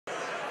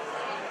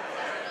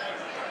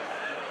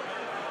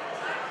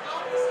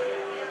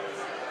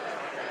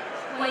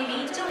為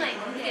免綜藝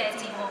館嘅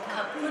節目及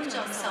觀眾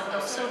受到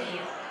騷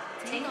擾，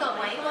請各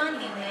位關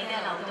掉你嘅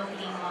流動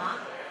電話，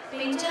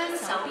並將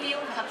手錶及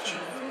傳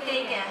呼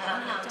機嘅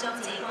響鬧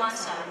裝置關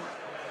上。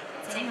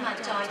請勿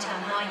在場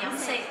內飲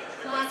食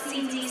或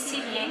擅自攝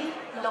影、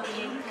錄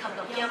影及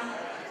錄音。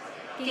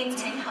敬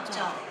請合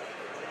作。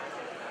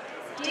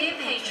Dear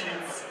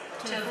patrons,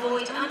 to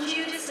avoid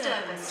undue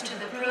disturbance to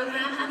the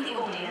program and the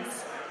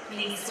audience,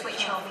 please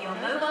switch off your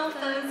mobile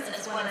phones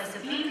as well as the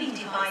beeping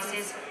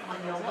devices on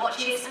your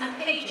watches and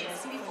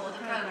pages before the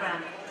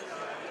program.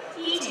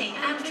 Eating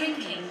and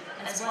drinking,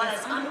 as well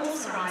as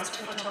unauthorized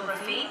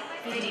photography,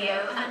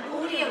 video and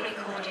audio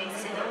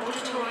recordings in the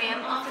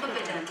auditorium are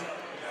forbidden.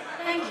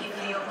 Thank you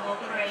for your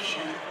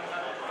cooperation.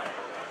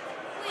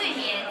 为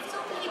免综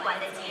艺馆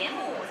的节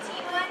目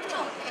及观众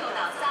受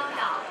到骚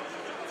扰，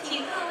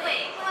请各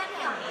位关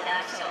掉你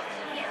的手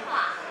提电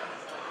话，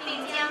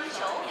并将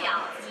手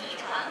表及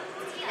传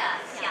呼机的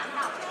响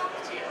闹装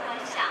置关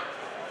上。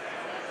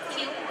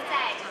请勿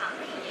在场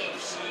内饮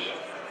食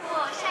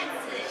或擅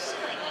自摄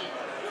影、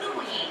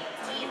录影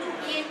及录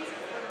音。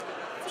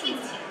敬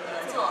请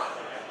合作。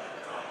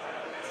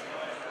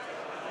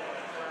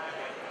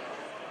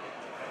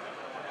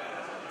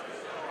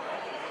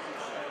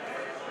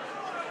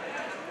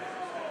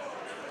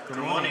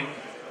Good morning.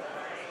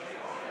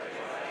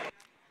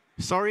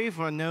 Sorry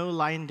for no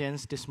lion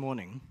dance this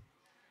morning.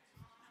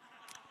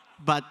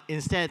 But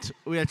instead,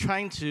 we are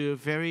trying to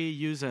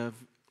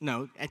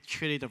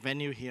actually the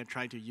venue here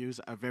tried to use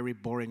a very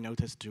boring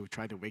notice to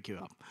try to wake you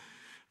up.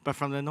 But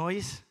from the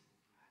noise,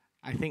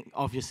 I think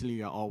obviously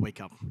you all wake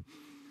up.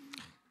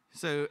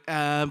 So,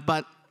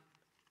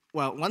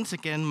 once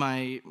again,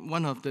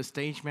 one of the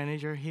stage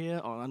manager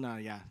here,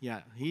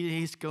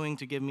 he's going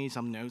to give me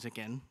some notes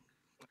again.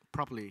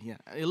 Properly, yeah.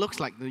 It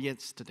looks like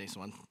yesterday's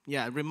one.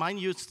 Yeah,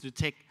 remind you to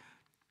take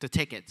the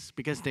tickets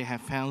because they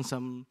have found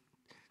some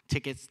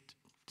tickets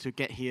to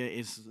get here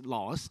is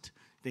lost.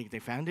 They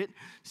found it.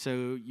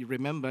 So you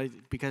remember,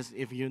 because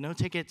if you no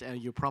ticket,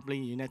 you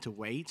need to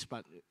wait,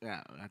 but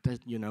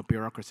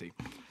bureaucracy.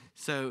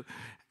 So,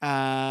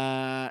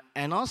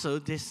 and also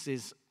this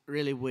is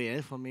really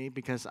weird for me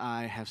because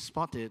I have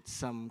spotted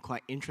some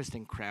quite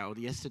interesting crowd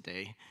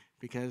yesterday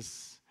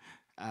because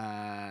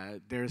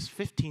there's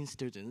 15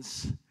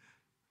 students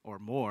or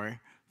more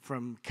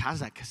from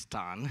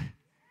Kazakhstan.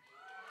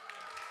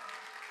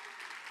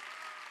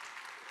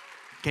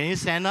 Can you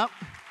stand up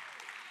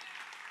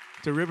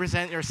to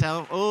represent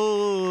yourself?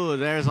 Oh,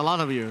 there's a lot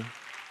of you.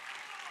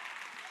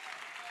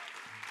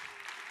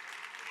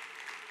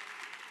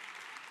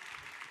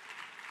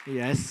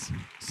 Yes,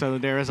 so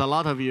there is a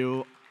lot of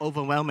you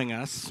overwhelming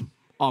us,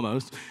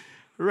 almost.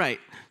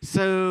 Right,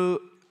 so,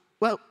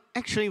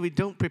 actually we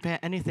don't prepare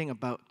anything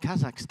about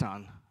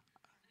Kazakhstan.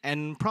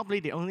 And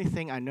probably the only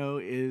thing I know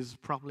is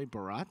probably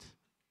Borat.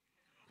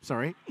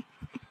 Sorry.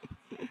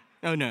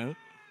 Oh no.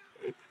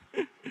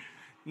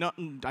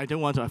 I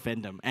don't want to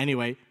offend them.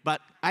 Anyway,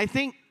 but I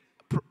think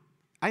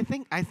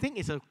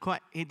it's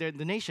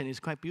the nation is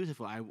quite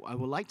beautiful. I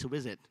would like to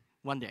visit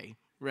one day.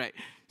 Right.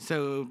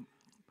 So,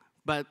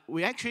 but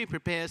we actually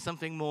prepare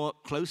something more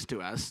close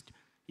to us.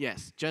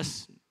 Yes,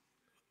 just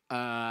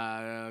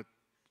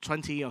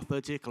 20 or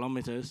 30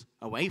 kilometers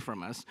away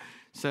from us.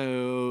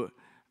 So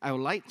I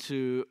would like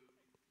to,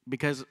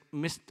 because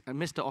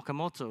Mr.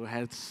 Okamoto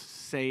has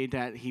said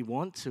that he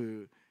wants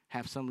to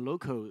have some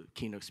local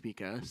keynote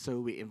speaker, so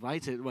we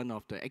invited one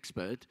of the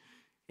experts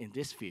in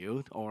this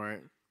field, or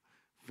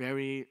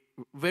very,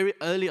 very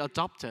early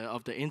adopter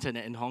of the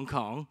internet in Hong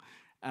Kong,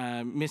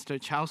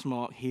 Mr. Charles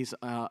Mok. He's,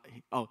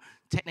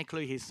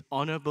 technically he's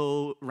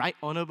right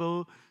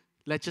honorable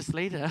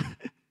legislator,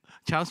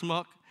 Charles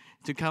Mok,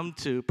 to come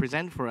to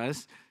present for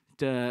us.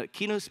 The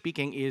keynote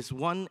speaking is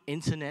one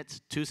internet,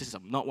 two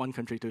systems, not one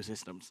country, two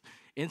systems.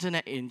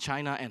 Internet in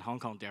China and Hong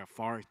Kong, they are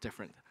far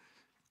different.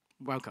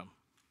 Welcome.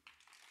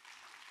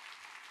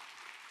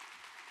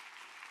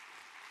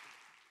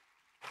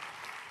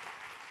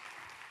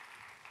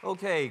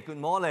 Okay, good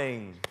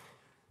morning.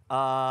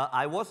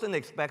 I wasn't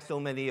expect so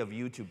many of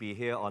you to be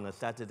here on a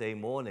Saturday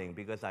morning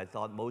because I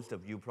thought most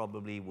of you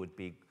probably would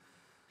be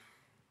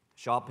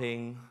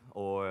shopping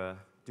or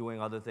doing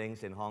other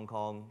things in Hong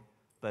Kong.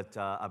 But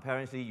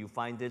apparently you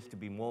find this to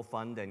be more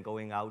fun than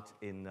going out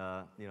in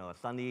a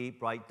sunny,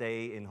 bright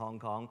day in Hong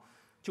Kong.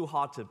 Too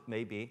hot to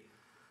maybe.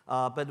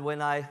 But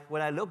when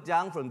I look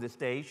down from the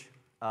stage,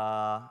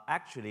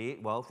 actually,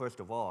 well, first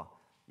of all,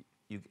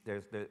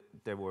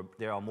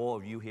 there are more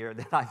of you here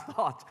than I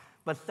thought.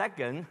 But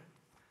second,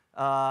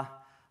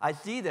 I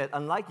see that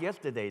unlike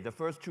yesterday, the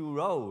first two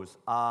rows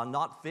are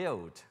not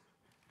filled.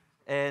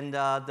 And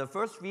the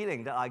first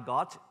feeling that I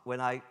got when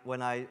I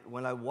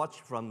watched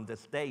from the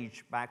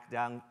stage back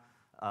down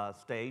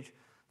stage,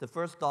 the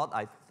first thought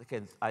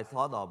I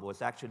thought of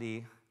was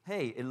actually,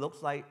 hey, it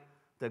looks like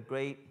the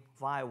Great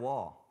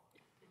Firewall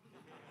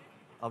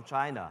of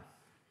China,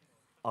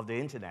 of the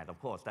internet, of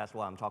course. That's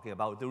what I'm talking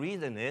about. The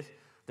reason is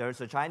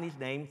there's a Chinese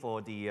name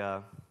for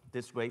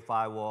this great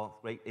firewall,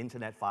 great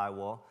internet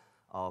firewall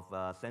of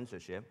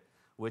censorship,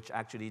 which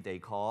actually they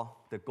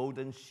call the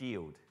Golden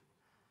Shield.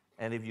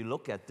 And if you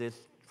look at this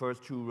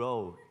first two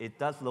rows, it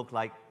does look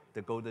like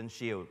the Golden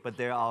Shield. But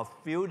there are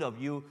a few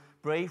of you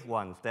brave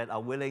ones that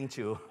are willing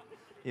to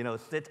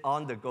sit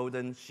on the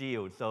Golden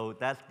Shield. So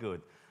that's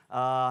good.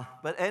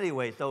 But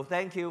anyway, so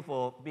thank you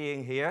for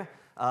being here.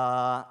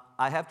 I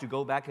have to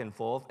go back and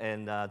forth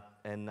and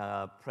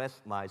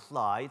press my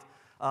slide.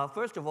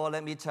 First of all,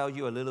 let me tell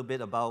you a little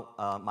bit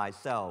about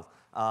myself.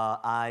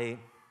 I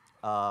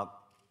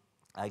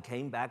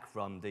came back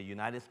from the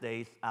United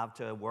States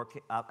after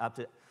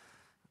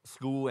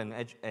school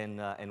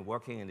and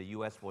working in the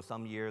US for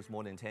some years,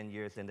 more than 10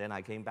 years, and then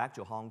I came back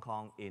to Hong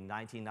Kong in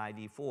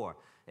 1994.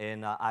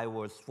 And I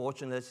was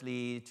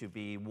fortunately to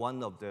be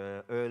one of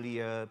the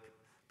earlier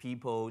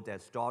people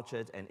that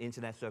started an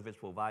internet service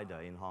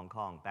provider in Hong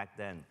Kong back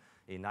then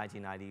in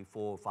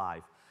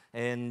 1994-5.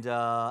 And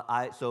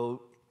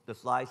so the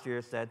slide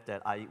here said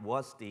that I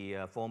was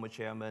the former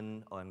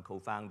chairman and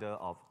co-founder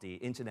of the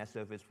Internet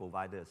Service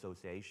Provider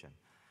Association.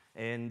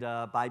 And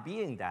by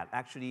being that,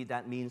 actually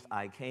that means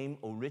I came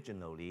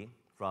originally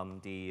from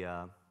the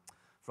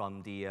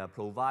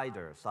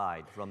provider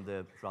side, from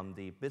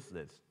the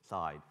business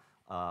side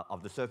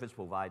of the service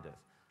providers.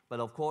 But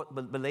of course,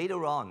 but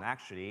later on,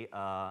 actually,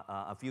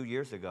 a few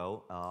years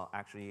ago,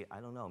 actually, I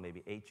don't know,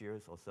 maybe 8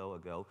 years or so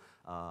ago,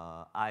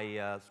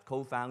 I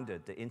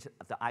co-founded the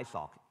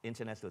ISOC,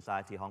 Internet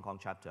Society Hong Kong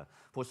chapter.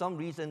 For some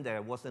reason,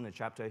 there wasn't a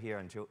chapter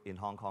here in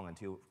Hong Kong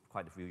until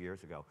quite a few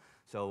years ago.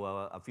 So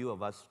a few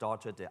of us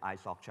started the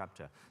ISOC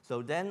chapter.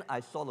 So then I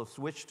sort of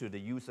switched to the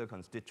user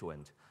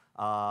constituent.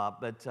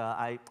 But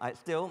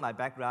still, my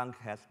background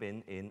has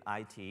been in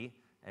IT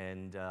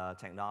and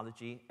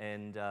technology,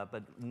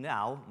 but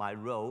now my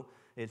role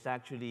is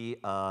actually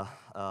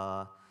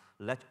a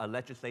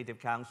legislative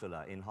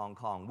councillor in Hong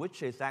Kong,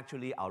 which is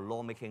actually our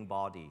lawmaking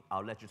body,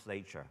 our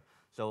legislature.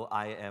 So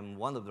I am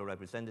one of the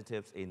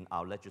representatives in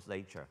our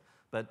legislature.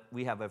 But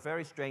we have a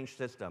very strange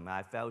system.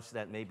 I felt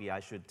that maybe I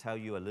should tell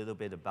you a little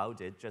bit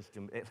about it just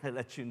to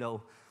let you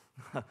know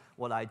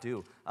what I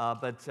do.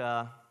 But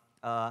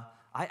I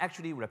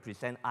actually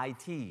represent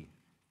IT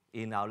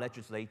in our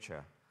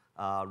legislature.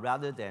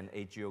 Rather than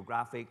a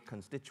geographic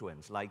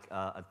constituent like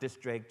a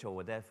district or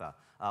whatever,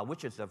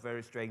 which is a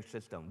very strange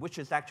system, which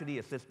is actually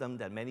a system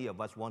that many of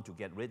us want to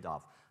get rid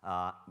of,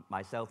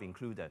 myself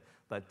included.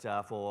 But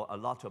for a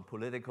lot of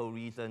political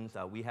reasons,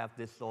 we have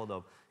this sort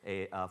of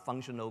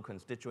functional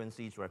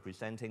constituencies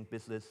representing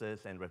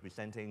businesses and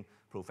representing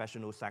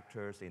professional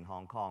sectors in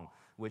Hong Kong,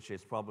 which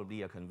is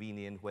probably a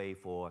convenient way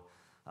for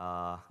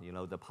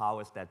the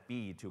powers that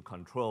be to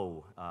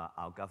control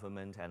our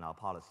government and our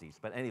policies.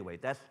 But anyway,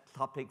 that's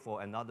topic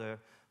for another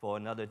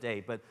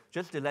day. But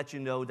just to let you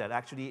know that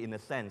actually, in a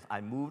sense,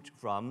 I moved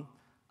from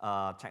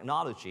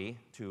technology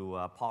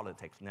to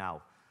politics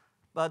now.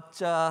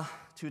 But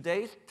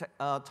today's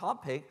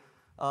topic,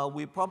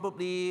 we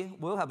probably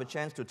will have a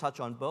chance to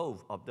touch on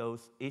both of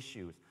those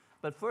issues.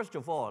 But first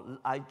of all,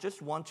 I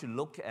just want to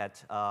look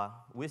at,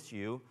 with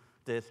you,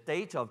 the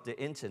state of the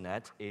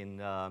internet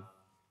in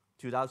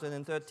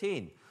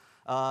 2013.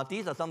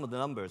 These are some of the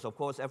numbers. Of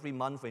course, every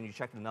month when you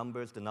check the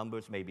numbers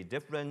may be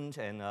different.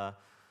 And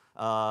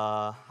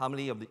how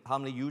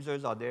many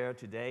users are there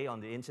today on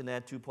the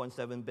internet?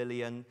 2.7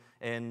 billion.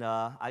 And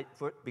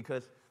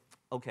because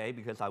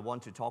I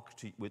want to talk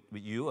with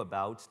you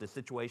about the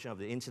situation of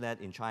the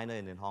internet in China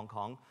and in Hong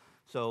Kong.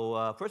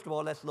 So first of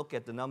all, let's look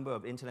at the number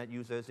of internet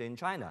users in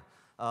China.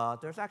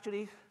 There's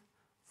actually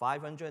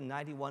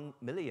 591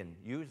 million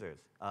users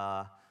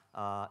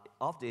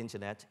of the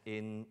internet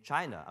in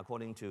China,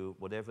 according to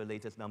whatever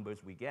latest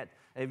numbers we get.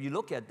 And if you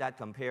look at that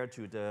compared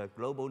to the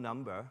global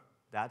number,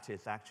 that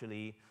is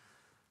actually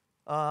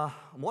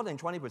more than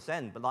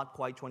 20%, but not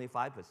quite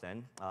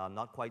 25%,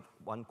 not quite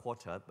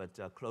 1/4,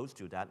 but close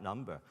to that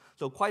number.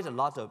 So quite a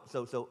lot of,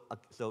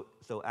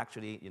 so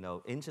actually,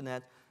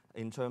 internet,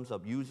 in terms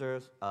of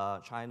users,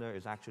 China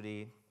is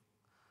actually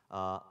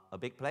a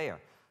big player.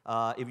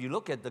 If you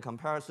look at the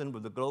comparison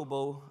with the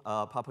global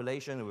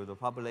population, with the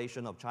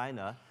population of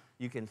China,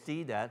 you can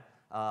see that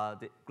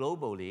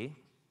globally,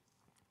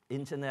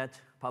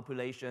 internet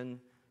population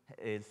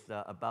is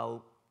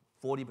about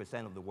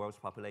 40% of the world's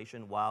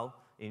population, while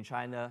in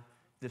China,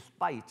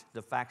 despite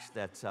the fact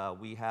that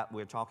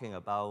we're talking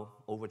about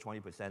over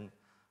 20%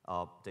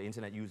 of the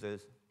internet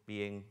users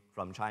being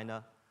from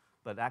China,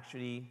 but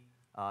actually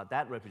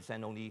that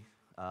represents only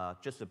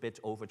just a bit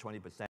over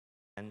 20%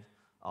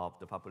 of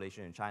the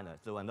population in China.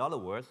 So in other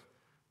words,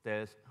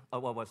 there's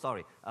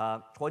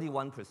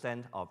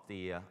 21% of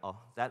the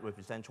that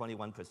represents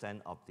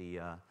 21% of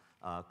the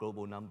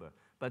global number.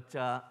 But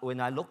when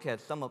we look at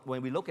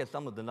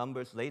some of the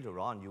numbers later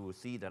on, you will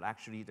see that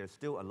actually there's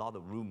still a lot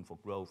of room for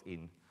growth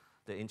in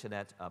the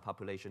internet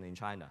population in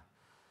China.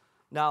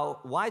 Now,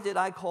 why did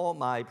I call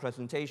my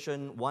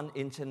presentation "One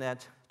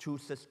Internet, Two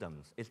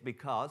Systems"? It's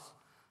because,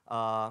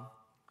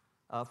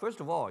 first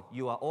of all,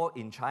 you are all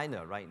in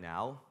China right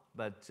now,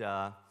 but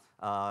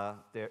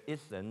there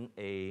isn't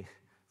a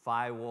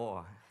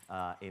firewall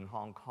in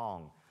Hong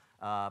Kong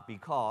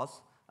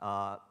because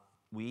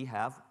we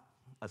have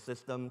a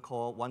system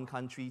called "One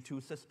Country, Two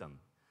Systems."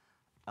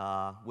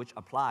 which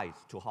applies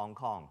to Hong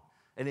Kong.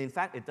 And in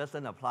fact, it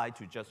doesn't apply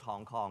to just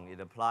Hong Kong. It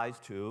applies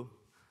to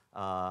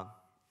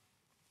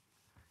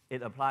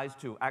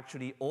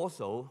actually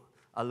also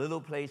a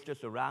little place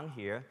just around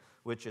here,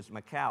 which is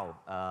Macau.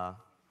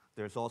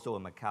 There's also a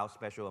Macau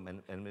Special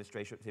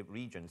Administrative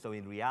Region. So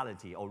in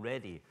reality,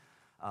 already,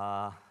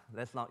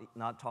 let's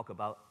not talk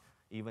about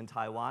even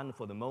Taiwan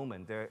for the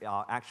moment. There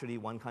are actually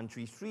one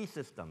country, three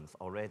systems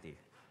already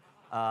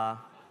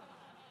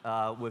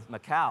with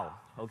Macau,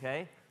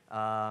 okay?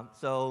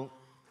 So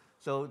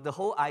the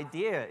whole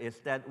idea is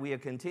that we are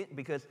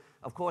because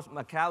of course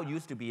Macau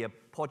used to be a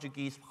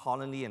Portuguese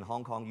colony and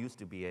Hong Kong used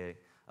to be a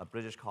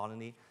British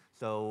colony.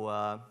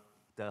 So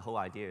the whole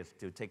idea is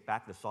to take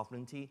back the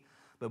sovereignty,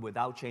 but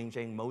without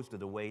changing most of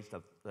the ways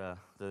of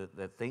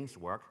the things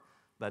work.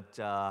 But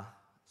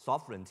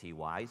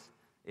sovereignty-wise,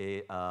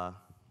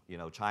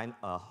 China,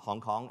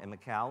 Hong Kong and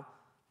Macau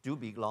do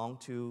belong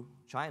to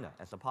China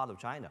as a part of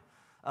China.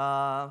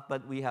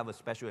 But we have a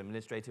special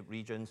administrative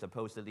region.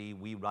 Supposedly,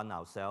 we run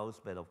ourselves.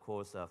 But of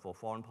course, for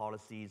foreign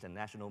policies and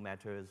national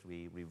matters,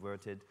 we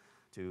reverted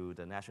to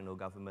the national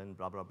government,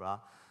 blah, blah, blah.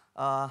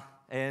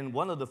 And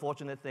one of the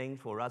fortunate things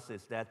for us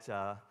is that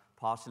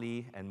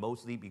partially and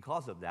mostly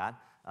because of that,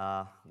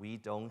 we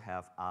don't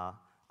have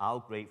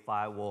our Great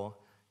Firewall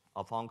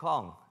of Hong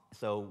Kong.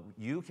 So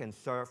you can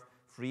surf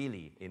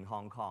freely in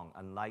Hong Kong,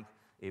 unlike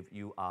if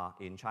you are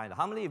in China.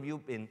 How many of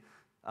you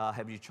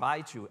have you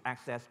tried to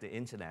access the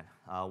internet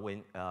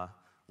when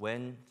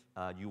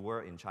you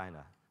were in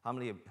China? How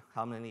many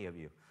of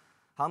you?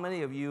 How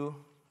many of you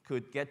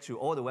could get to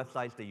all the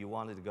websites that you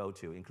wanted to go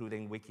to,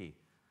 including Wiki?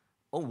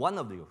 Oh, one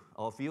of you,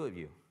 or a few of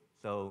you.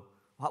 So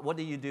what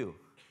did you do? Wasn't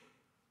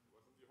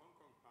the Hong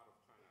Kong part of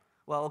China?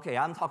 Well, okay,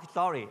 I'm talking,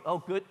 sorry. Oh,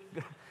 good.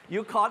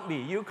 You caught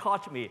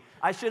me.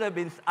 I should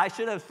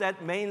have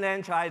said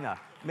mainland China.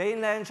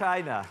 Mainland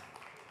China.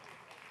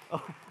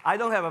 Oh, I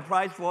don't have a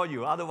prize for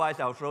you, otherwise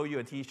I'll throw you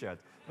a t-shirt.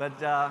 But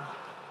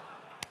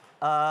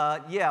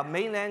yeah,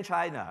 mainland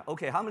China.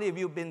 Okay, how many of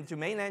you have been to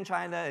mainland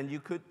China and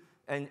you could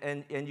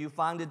and you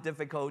found it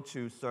difficult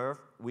to surf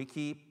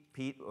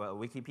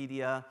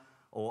Wikipedia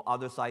or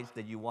other sites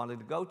that you wanted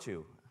to go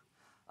to?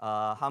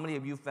 How many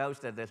of you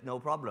felt that there's no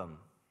problem?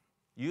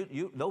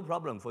 No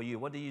problem for you.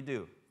 What do you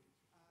do?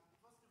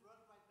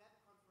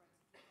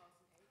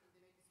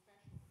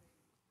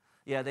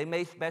 Yeah, they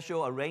make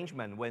special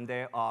arrangement when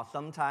there are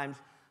sometimes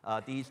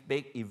these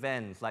big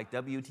events like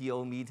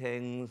WTO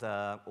meetings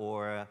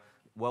or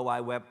World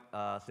Wide Web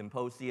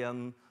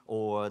Symposium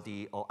or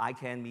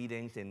ICANN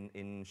meetings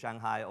in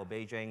Shanghai or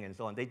Beijing and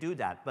so on. They do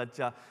that. But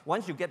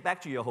once you get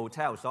back to your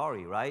hotel,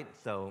 sorry, right?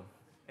 So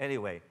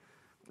anyway,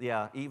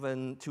 yeah,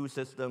 even two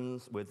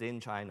systems within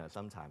China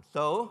sometimes.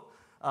 So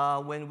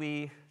when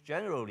many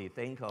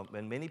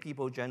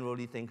people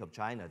generally think of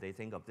China, they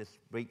think of this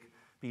brick.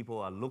 People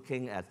are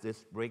looking at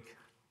this brick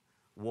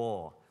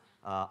wall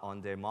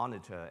on their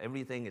monitor.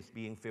 Everything is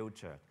being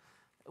filtered.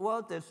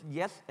 Well, there's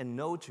yes and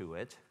no to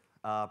it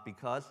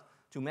because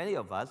to many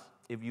of us,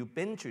 if you've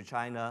been to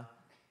China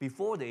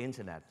before the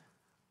internet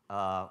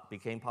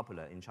became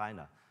popular in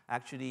China,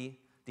 actually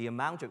the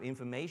amount of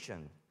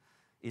information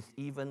is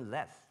even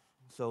less.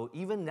 So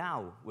even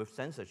now with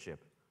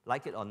censorship,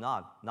 like it or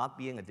not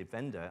being a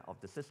defender of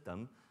the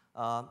system,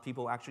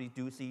 people actually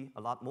do see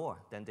a lot more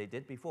than they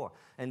did before.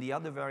 And the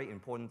other very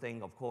important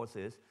thing, of course,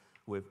 is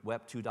with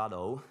Web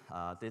 2.0,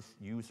 this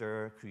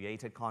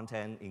user-created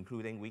content,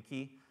 including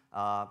Wiki,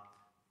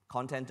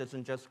 content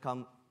doesn't just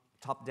come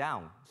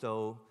top-down.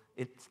 So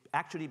it's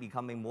actually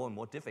becoming more and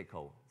more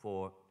difficult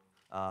for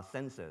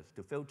censors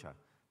to filter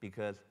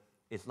because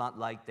it's not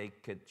like they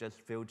could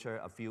just filter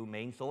a few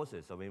main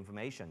sources of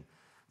information.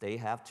 They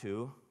have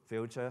to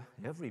filter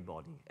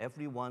everybody,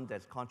 everyone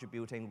that's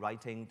contributing,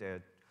 writing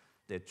their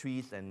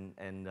tweets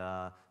and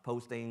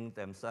posting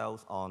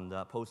themselves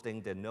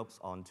posting their notes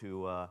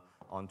onto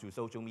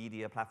social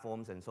media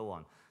platforms and so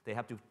on. They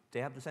have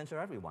to censor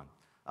everyone,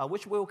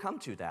 which will come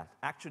to that.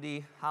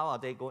 Actually,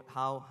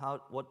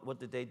 what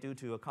did they do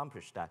to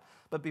accomplish that?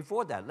 But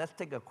before that, let's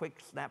take a quick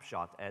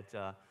snapshot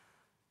at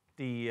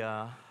the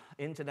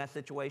internet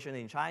situation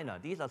in China.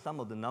 These are some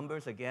of the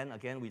numbers.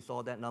 Again, we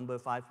saw that number,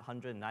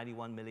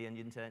 591 million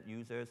internet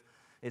users.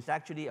 It's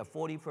actually a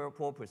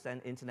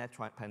 44% internet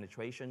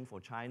penetration for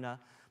China.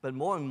 But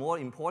more and more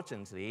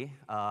importantly,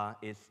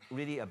 it's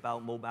really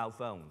about mobile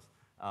phones.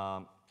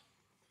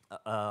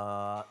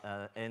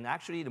 And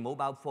actually, the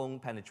mobile phone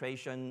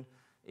penetration,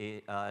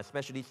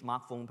 especially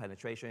smartphone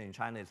penetration in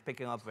China, is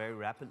picking up very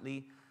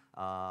rapidly.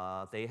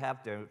 They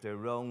have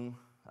their own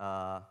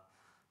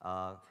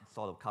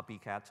sort of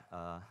copycat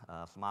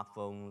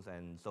smartphones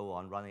and so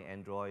on, running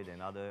Android and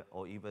other,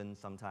 or even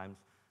sometimes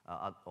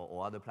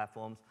or other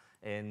platforms,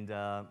 and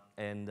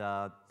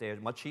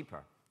they're much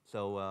cheaper,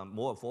 so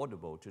more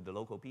affordable to the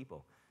local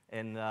people.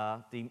 And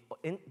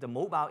the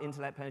mobile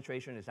internet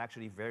penetration is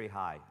actually very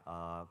high,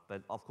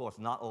 but of course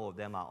not all of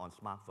them are on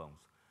smartphones.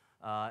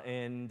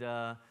 And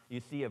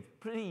you see a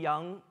pretty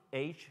young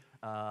age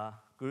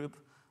group,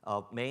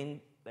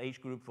 main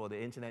age group for the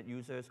internet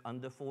users,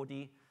 under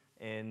 40.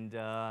 And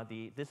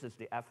this is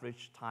the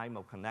average time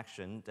of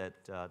connection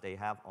that they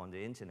have on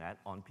the internet,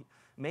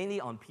 mainly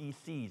on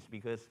PCs,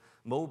 because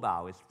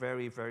mobile is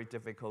very, very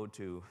difficult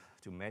to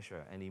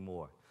measure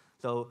anymore.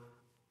 So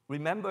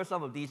remember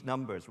some of these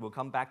numbers. We'll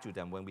come back to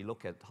them when we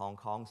look at Hong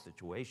Kong's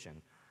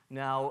situation.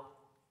 Now,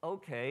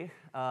 okay,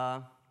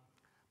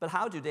 but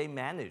how do they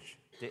manage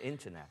the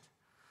internet?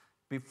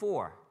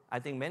 Before, I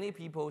think many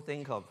people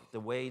think of the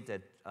way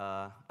that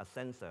a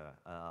censor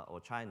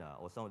or China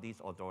or some of these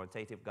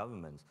authoritative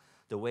governments,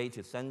 the way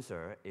to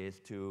censor is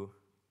to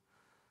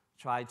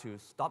try to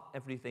stop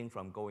everything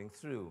from going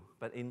through.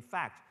 But in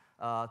fact,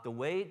 the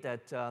way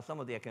that some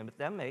of the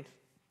academics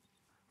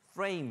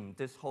frame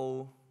this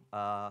whole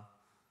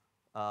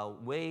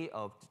way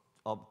of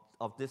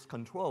this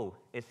control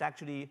is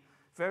actually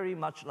very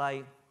much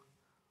like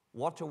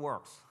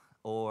waterworks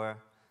or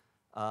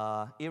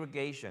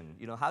irrigation.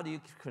 You know, how do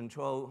you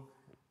control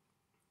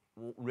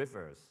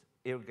rivers,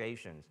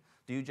 irrigations?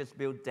 Do you just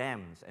build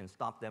dams and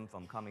stop them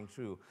from coming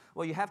through?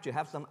 Well, you have to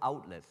have some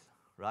outlets,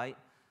 right,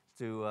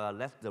 to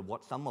let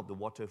some of the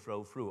water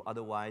flow through.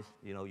 Otherwise,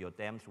 you know, your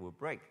dams will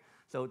break.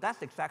 So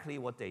that's exactly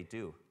what they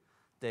do.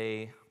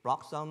 They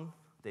block some,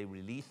 they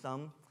release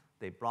some,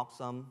 they block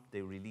some,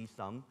 they release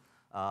some.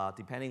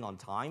 Depending on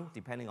time,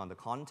 depending on the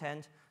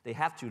content, they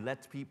have to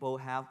let people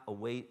have a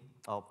way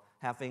of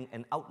having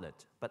an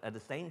outlet. But at the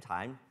same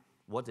time,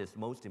 what is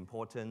most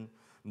important,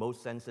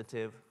 most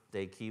sensitive,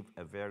 they keep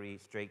a very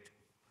strict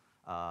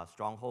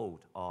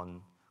stronghold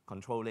on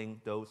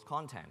controlling those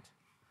content.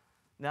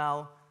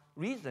 Now,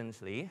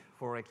 recently,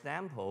 for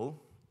example,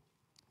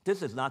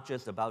 this is not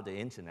just about the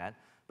internet,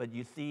 but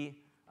you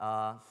see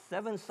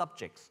 7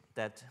 subjects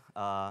that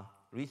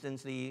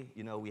recently,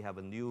 you know, we have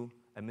a new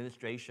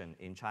administration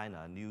in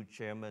China, a new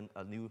chairman,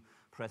 a new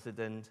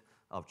president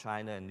of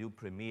China, a new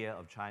premier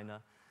of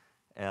China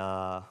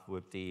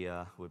with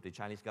the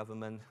Chinese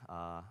government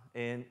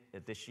in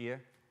this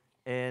year.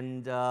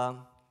 And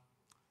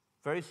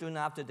very soon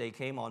after they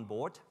came on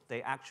board,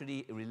 they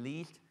actually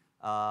released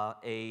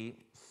a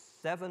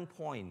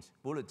 7-point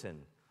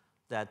bulletin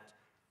that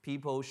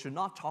people should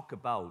not talk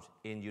about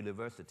in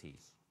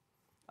universities.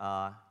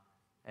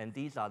 And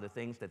these are the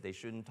things that they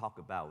shouldn't talk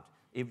about.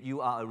 If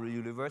you are a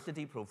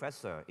university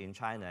professor in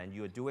China and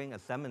you are doing a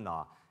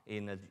seminar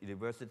in a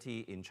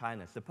university in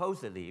China,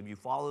 supposedly, if you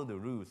follow the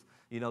rules,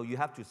 you know, you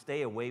have to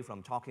stay away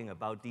from talking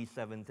about these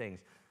 7 things.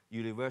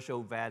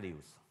 Universal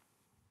values.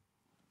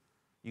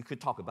 You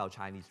could talk about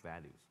Chinese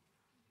values.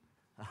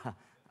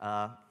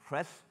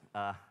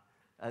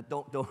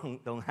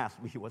 Don't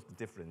ask me what the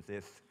difference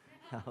is.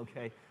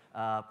 Okay,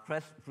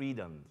 press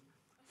freedom,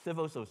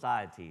 civil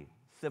society,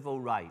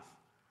 civil rights.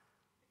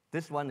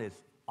 This one is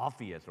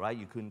obvious, right?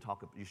 You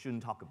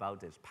shouldn't talk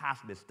about this.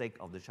 Past mistake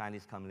of the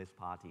Chinese Communist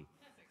Party.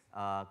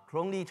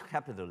 Crony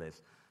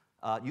capitalists.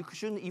 You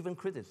shouldn't even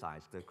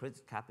criticize the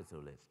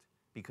capitalist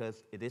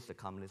because it is a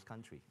communist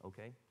country.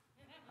 Okay,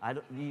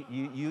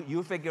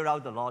 you figure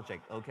out the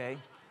logic. Okay,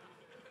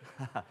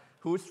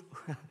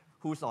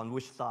 who's on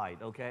which side?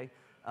 Okay,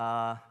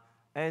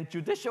 and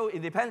judicial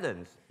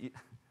independence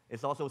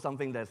is also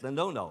something that's a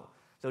no-no.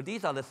 So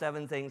these are the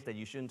 7 things that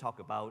you shouldn't talk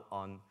about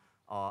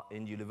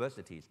in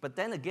universities. But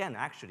then again,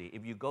 actually,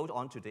 if you go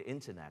onto the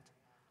internet,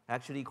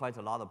 actually quite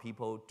a lot of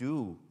people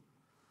do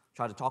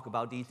try to talk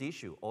about these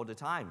issues all the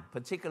time,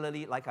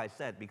 particularly, like I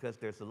said, because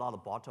there's a lot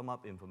of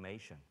bottom-up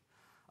information.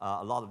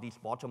 A lot of these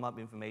bottom-up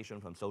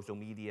information from social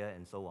media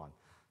and so on.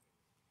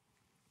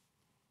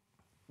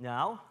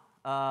 Now,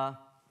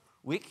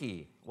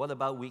 Wiki. What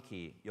about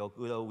Wiki? Your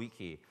good old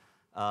Wiki.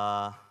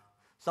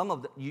 Some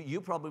of you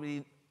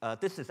probably,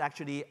 this is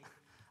actually,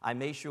 I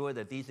made sure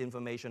that these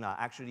information are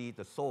actually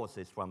the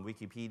sources from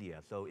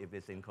Wikipedia. So if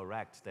it's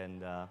incorrect, then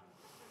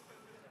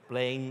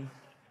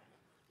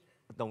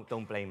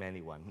don't blame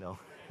anyone, no.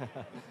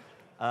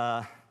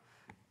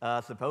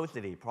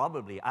 Supposedly,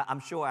 probably, I'm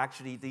sure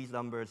actually these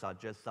numbers are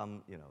just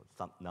some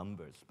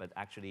numbers, but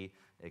actually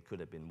it could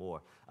have been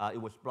more.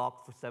 It was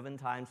blocked for 7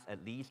 times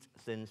at least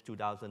since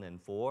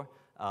 2004.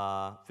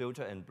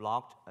 Filter and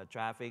blocked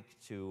traffic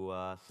to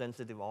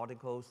sensitive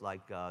articles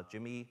like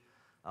Jimmy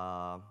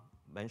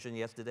mentioned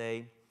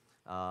yesterday.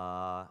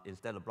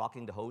 Instead of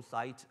blocking the whole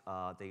site,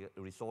 they are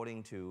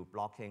resorting to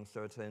blocking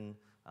certain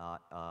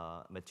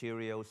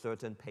materials,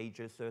 certain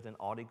pages, certain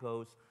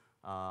articles.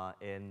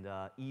 And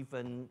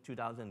even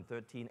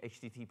 2013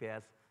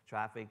 HTTPS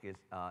traffic is,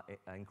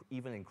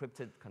 even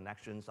encrypted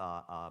connections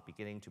are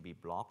beginning to be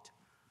blocked.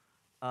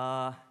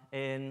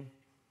 And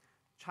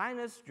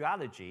China's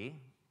strategy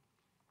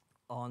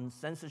on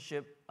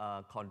censorship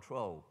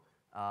control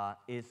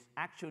is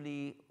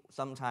actually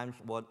sometimes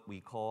what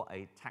we call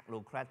a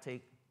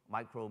technocratic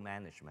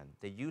micromanagement.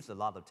 They use a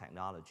lot of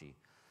technology,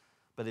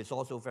 but it's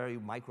also very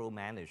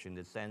micromanaged in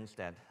the sense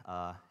that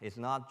it's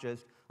not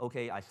just,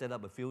 okay, I set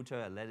up a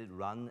filter and let it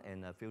run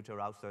and filter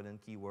out certain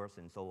keywords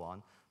and so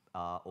on,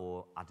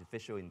 or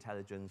artificial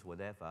intelligence,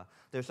 whatever.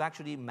 There's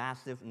actually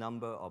massive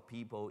number of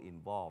people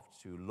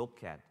involved to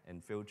look at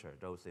and filter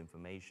those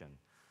information.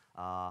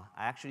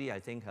 Actually, I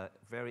think a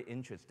very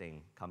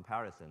interesting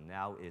comparison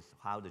now is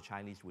how the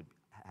Chinese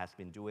has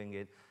been doing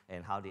it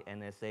and how the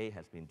NSA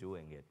has been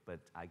doing it. But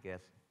I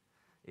guess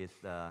it's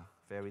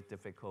very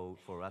difficult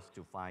for us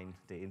to find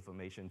the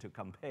information to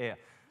compare.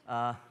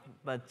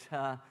 But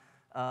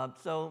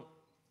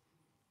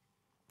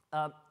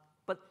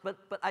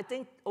I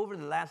think over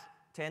the last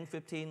 10,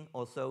 15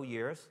 or so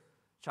years,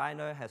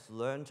 China has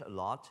learned a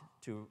lot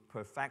to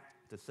perfect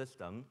the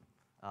system,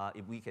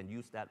 if we can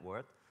use that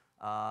word.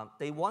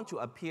 They want to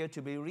appear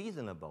to be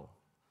reasonable.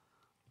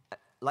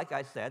 Like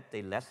I said,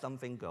 they let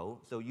something go,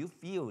 so you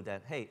feel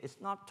that, hey, it's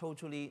not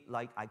totally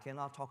like I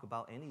cannot talk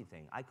about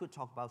anything. I could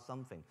talk about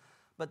something.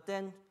 But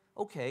then,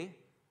 okay,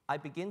 I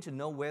begin to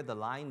know where the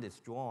line is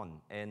drawn,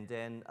 and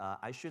then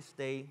I should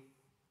stay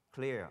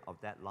clear of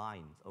that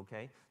line,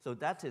 okay? So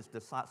that is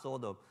the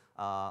sort of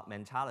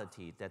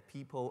mentality that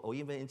people, or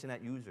even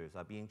internet users,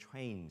 are being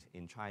trained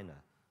in China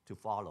to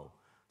follow.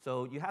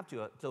 So you have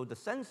to, so the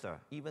censor,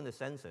 even the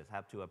censors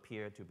have to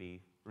appear to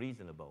be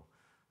reasonable.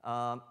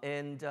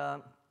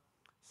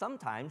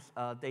 Sometimes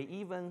they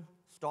even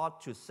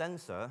start to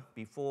censor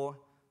before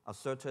a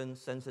certain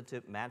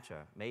sensitive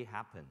matter may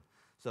happen.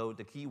 So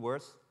the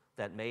keywords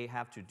that may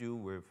have to do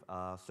with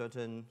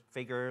certain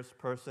figures,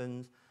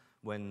 persons,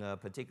 when a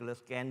particular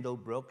scandal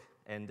broke,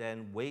 and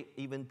then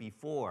even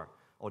before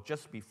or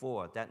just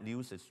before that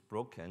news is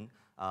broken,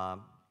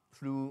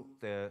 through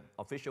the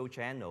official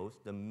channels,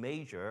 the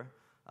major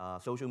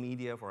social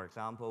media, for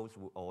example,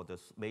 or the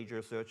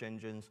major search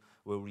engines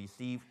will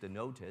receive the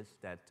notice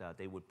that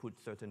they would put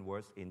certain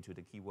words into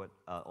the keyword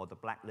or the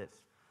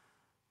blacklist.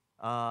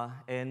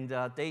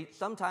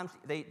 Sometimes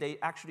they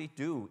actually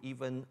do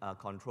even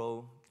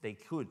control, they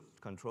could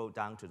control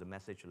down to the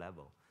message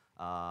level.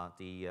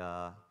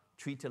 The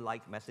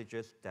Twitter-like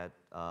messages that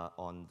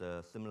on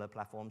the similar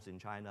platforms in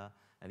China,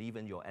 and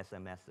even your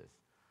SMSs.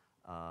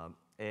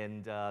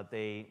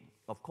 They,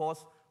 of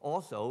course,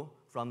 also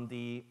from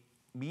the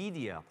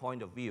media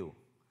point of view,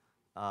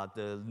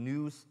 the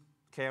news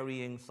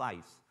carrying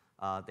sites,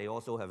 they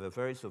also have a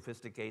very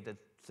sophisticated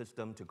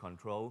system to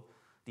control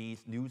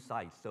these news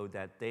sites so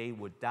that they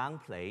would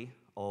downplay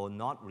or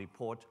not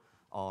report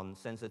on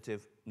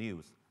sensitive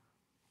news.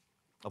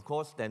 Of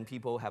course, then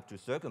people have to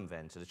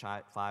circumvent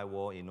the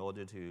firewall in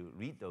order to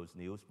read those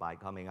news by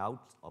coming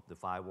out of the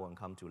firewall and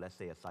come to, let's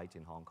say, a site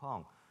in Hong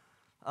Kong.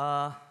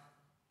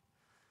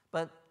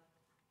 But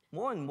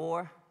more and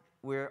more,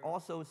 we're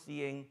also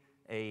seeing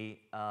a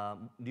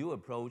new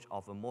approach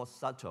of a more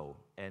subtle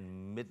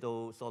and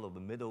sort of a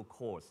middle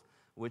course,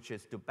 which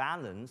is to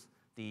balance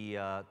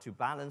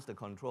the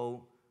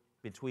control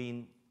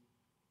between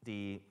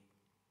the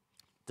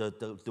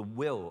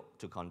will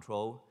to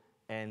control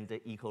and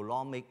the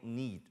economic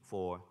need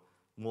for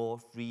more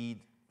free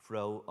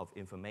flow of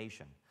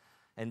information.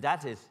 And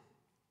that is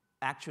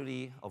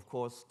actually, of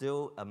course,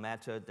 still a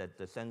matter that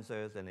the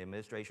censors and the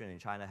administration in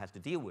China has to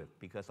deal with,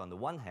 because on the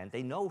one hand,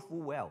 they know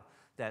full well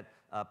that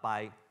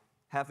by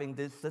having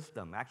this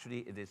system,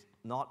 actually it is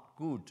not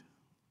good,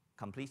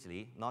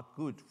 completely not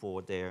good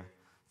for their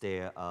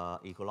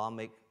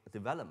economic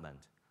development.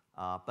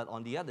 But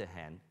on the other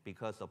hand,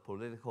 because of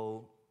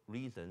political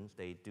reasons,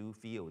 they do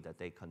feel that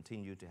they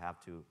continue to have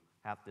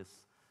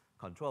this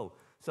control.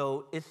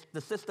 So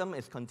the system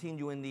is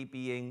continually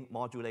being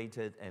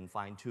modulated and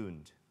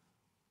fine-tuned.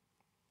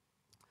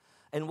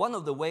 And one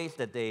of the ways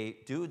that they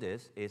do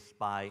this is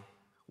by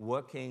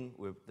working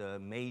with the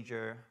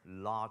major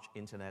large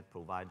internet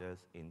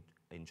providers in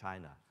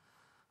China.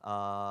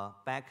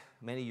 Back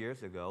many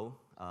years ago,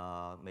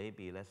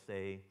 maybe let's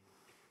say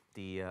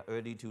the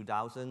early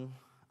 2000s,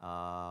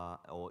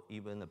 or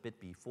even a bit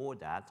before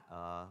that,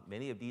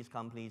 many of these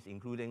companies,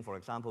 including, for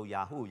example,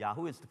 Yahoo.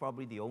 Yahoo is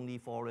probably the only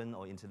foreign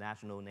or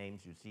international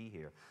names you see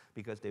here,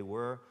 because they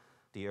were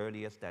the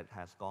earliest that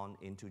has gone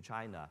into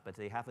China, but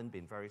they haven't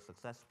been very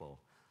successful.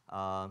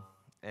 The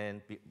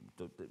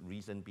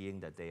reason being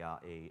that they are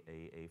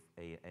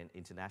an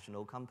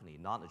international company,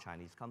 not a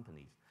Chinese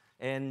company.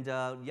 And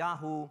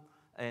Yahoo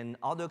and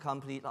other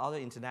companies, other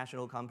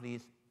international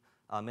companies,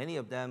 many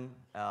of them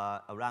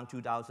around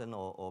 2000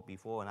 or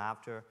before and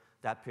after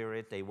that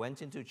period, they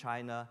went into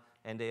China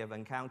and they have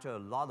encountered a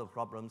lot of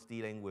problems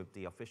dealing with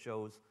the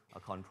officials'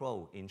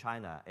 control in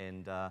China.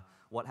 And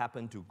what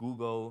happened to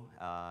Google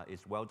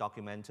is well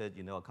documented.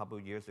 You know, a couple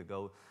of years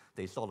ago,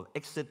 they sort of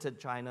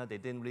exited China. They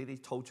didn't really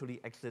totally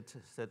exit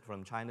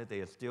from China.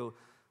 They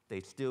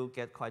still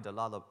get quite a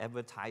lot of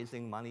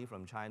advertising money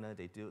from China.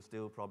 They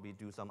still probably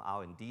do some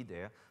R&D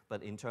there.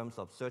 But in terms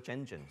of search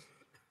engines,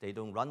 they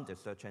don't run the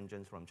search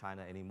engines from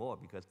China anymore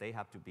because they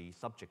have to be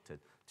subjected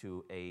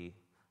to a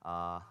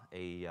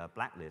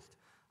blacklist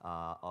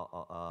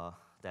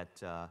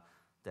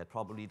that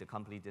probably the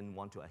company didn't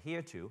want to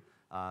adhere to,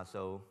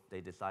 so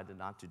they decided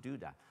not to do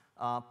that.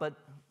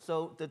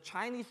 So the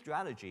Chinese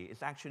strategy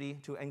is actually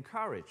to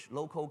encourage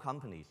local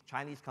companies,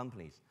 Chinese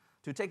companies,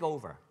 to take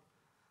over.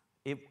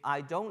 If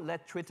I don't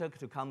let Twitter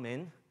to come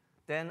in,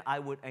 then I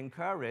would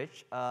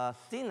encourage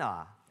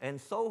Sina and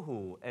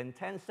Sohu and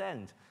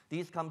Tencent,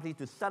 these companies,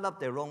 to set up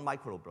their own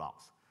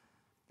microblogs.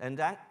 And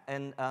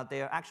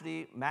they are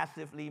actually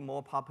massively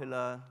more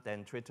popular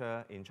than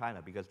Twitter in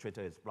China because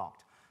Twitter is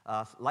blocked.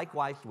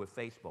 Likewise with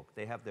Facebook,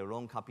 they have their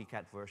own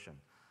copycat version.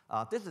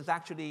 This is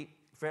actually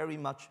very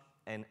much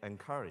an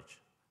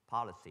encouraged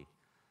policy.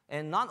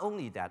 And not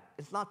only that,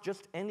 it's not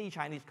just any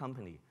Chinese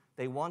company.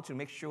 They want to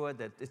make sure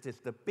that it is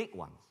the big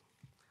ones.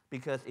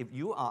 Because if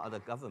you are the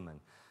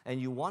government and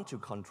you want to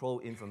control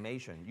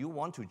information, you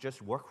want to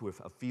just work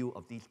with a few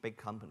of these big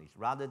companies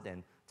rather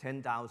than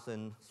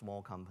 10,000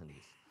 small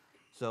companies.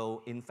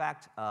 So in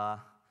fact,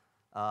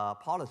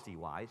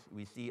 policy-wise,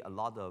 we see a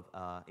lot of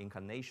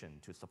inclination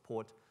to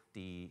support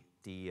the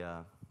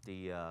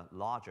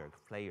larger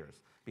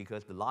players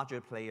because the larger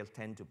players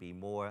tend to be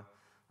more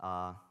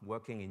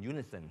working in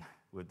unison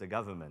with the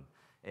government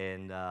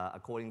and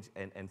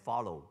and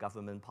follow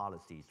government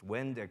policies.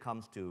 When there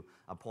comes to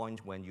a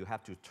point when you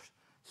have to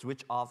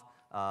switch off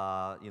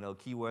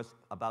keywords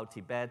about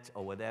Tibet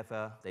or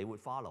whatever, they would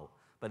follow.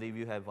 But if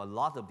you have a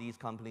lot of these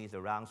companies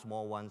around,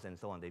 small ones and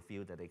so on, they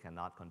feel that they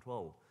cannot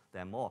control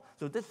them all.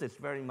 So this is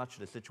very much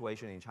the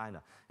situation in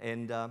China,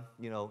 and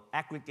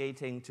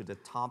aggregating to the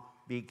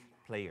top big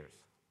players.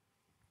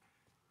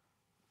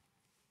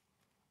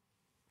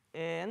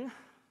 And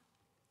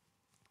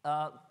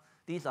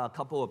these are a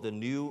couple of the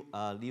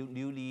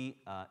newly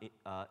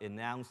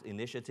announced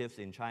initiatives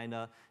in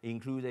China,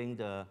 including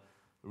the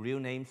real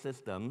name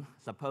system.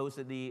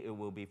 Supposedly, it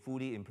will be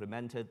fully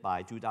implemented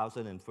by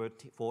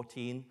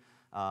 2014,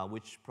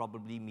 which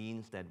probably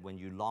means that when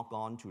you log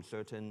on to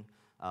certain,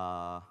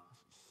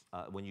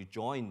 when you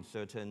join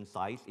certain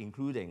sites,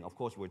 including, of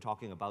course, we're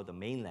talking about the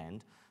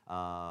mainland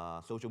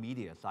social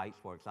media sites,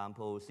 for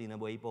example, Sina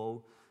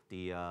Weibo,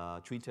 the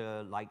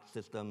Twitter-like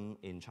system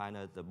in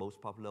China, the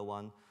most popular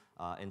one,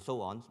 and so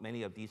on.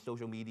 Many of these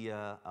social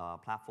media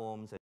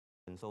platforms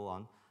and so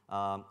on,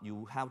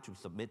 you have to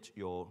submit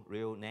your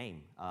real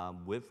name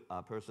with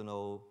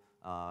personal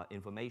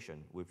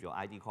information, with your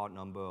ID card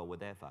number or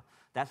whatever.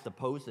 That's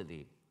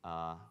supposedly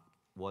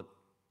what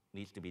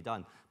needs to be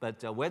done.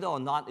 But whether or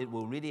not it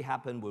will really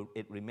happen,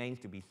 it remains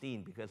to be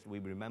seen, because we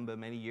remember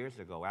many years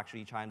ago,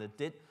 actually China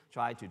did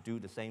try to do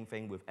the same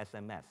thing with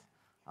SMS.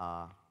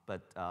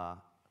 But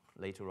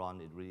later on,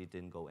 it really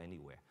didn't go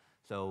anywhere.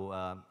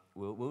 So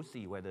we'll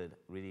see whether it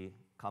really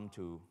come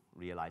to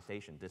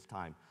realization this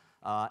time.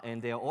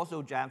 And they are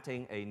also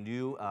drafting a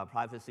new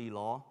privacy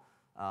law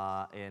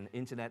and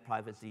internet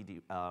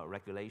privacy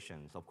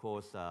regulations. Of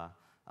course,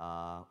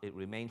 it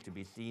remains to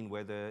be seen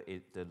whether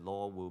the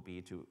law will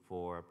be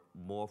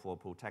more for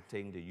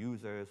protecting the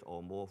users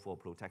or more for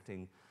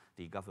protecting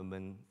the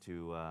government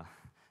to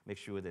make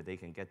sure that they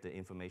can get the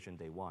information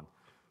they want.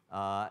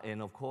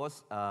 And of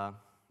course,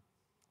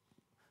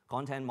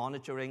 content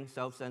monitoring,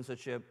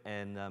 self-censorship,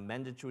 and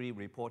mandatory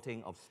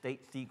reporting of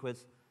state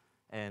secrets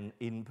and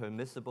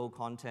impermissible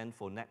content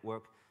for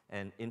network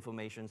and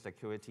information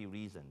security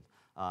reasons.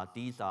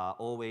 These are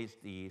always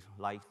the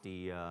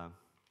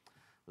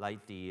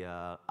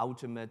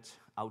ultimate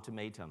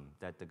ultimatum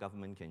that the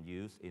government can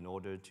use in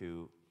order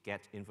to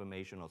get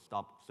information or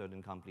stop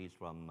certain companies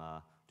from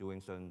doing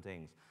certain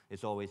things.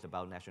 It's always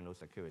about national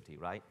security,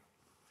 right?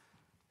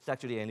 It's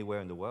actually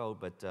anywhere in the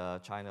world, but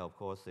China, of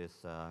course,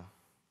 is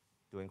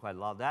doing quite a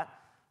lot of that.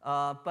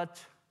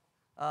 But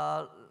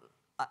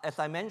as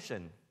I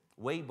mentioned,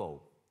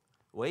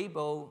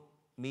 Weibo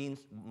means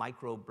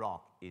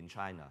microblog in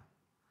China.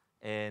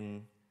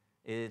 And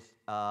it's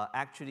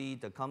actually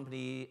the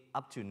company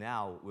up to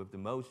now with the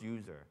most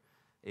user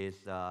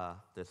is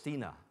the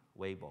Sina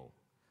Weibo.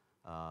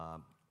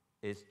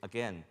 It's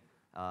again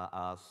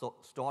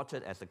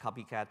started as a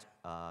copycat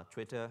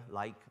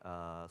Twitter-like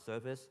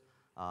service,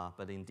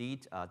 but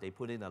indeed they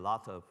put in a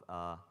lot of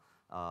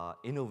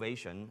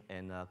innovation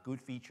and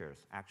good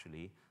features,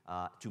 actually.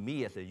 To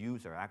me as a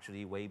user,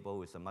 actually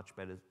Weibo is a much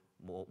better,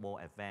 more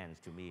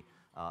advanced to me,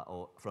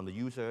 or from the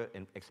user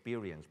and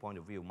experience point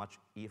of view,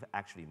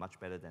 actually much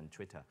better than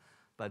Twitter.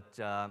 But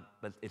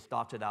it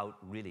started out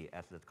really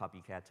as a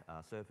copycat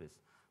service.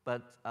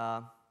 But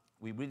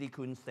we really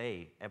couldn't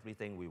say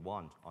everything we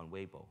want on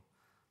Weibo,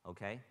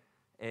 okay?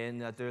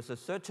 And there's a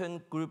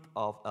certain group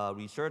of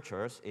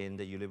researchers in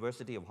the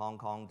University of Hong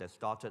Kong that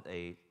started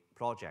a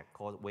project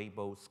called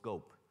Weibo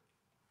Scope.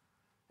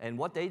 And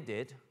what they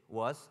did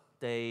was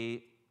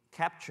they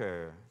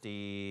capture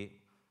these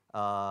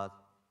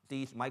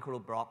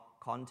microblog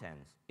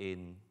contents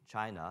in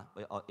China,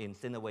 in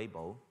Sina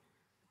Weibo,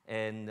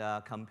 and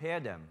compare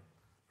them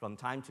from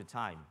time to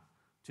time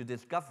to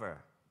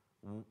discover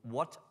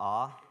what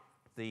are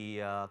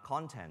the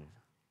content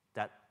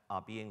that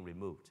are being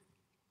removed.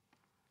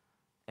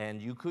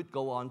 And you could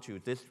go on to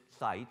this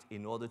site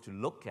in order to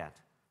look at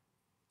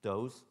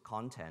those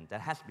content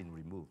that has been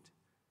removed.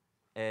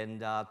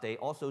 And they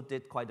also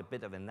did quite a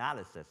bit of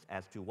analysis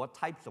as to what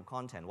types of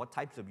content, what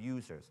types of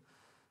users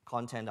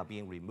content are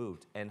being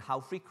removed, and how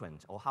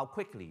frequent or how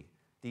quickly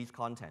these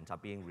content are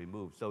being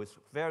removed. So it's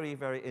very,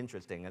 very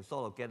interesting and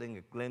sort of getting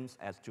a glimpse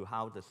as to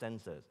how the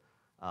censors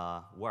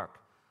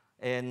work.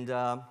 And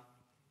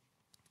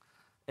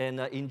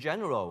in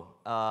general,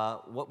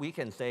 what we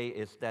can say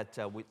is that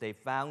they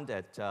found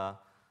that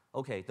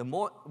Okay,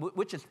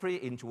 which is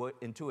pretty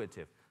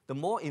intuitive. The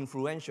more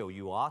influential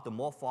you are, the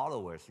more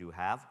followers you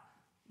have,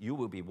 you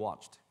will be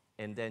watched.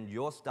 And then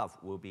your stuff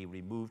will be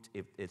removed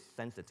if it's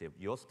sensitive.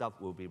 Your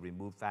stuff will be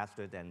removed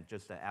faster than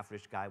just the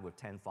average guy with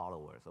 10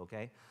 followers,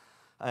 okay?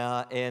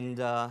 And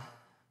of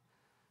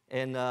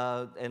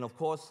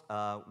course,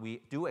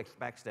 we do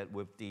expect that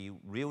with the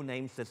real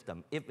name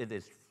system, if it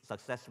is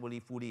successfully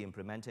fully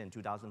implemented in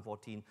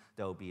 2014,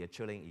 there will be a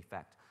chilling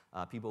effect.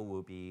 People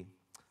will be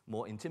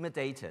more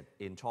intimidated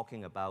in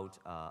talking about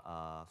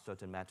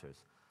certain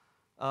matters.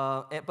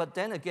 But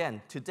then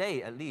again,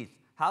 today at least,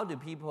 how do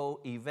people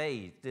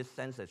evade this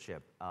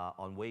censorship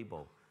on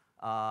Weibo?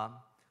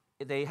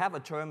 They have a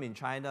term in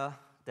China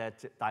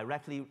that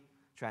directly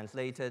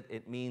translated,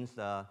 it means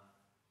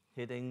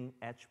hitting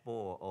edge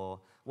ball, or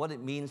what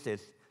it means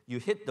is you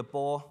hit the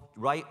ball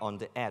right on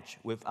the edge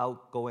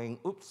without going,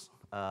 oops,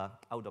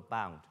 out of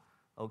bound,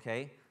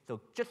 okay? So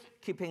just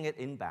keeping it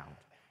inbound,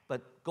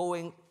 but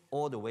going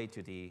all the way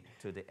to the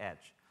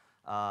edge,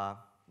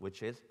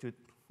 which is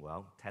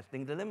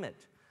testing the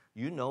limit.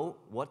 You know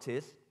what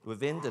is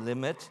within the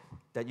limit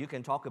that you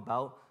can talk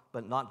about,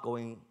 but not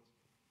going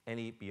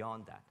any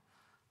beyond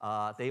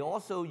that. They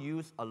also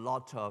use a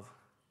lot of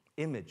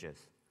images,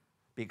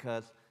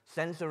 because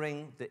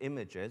censoring the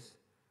images,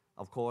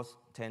 of course,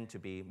 tend to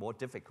be more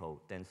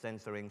difficult than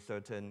censoring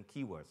certain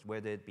keywords,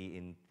 whether it be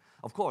in,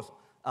 of course,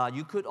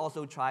 you could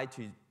also try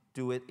to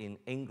do it in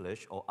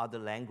English or other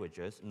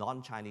languages,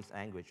 non-Chinese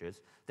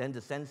languages, then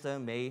the censor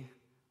may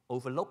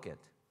overlook it.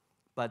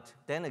 But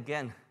then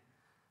again,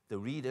 the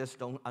readers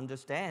don't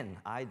understand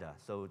either,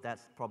 so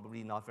that's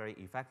probably not very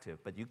effective.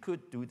 But you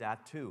could do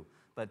that too.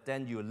 But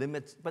then you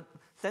limit, but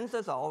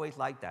censors are always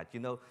like that.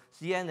 You know,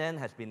 CNN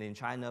has been in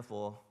China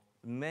for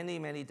many,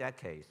 many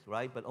decades,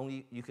 right? But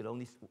you could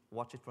only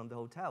watch it from the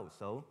hotel,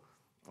 so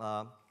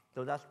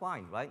that's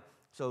fine, right?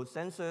 So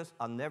censors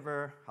are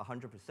never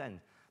 100%,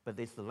 but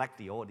they select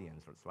the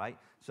audiences, right?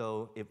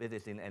 So if it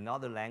is in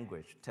another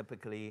language,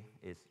 typically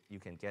you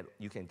can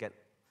get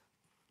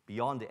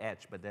beyond the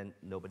edge, but then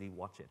nobody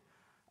watch it.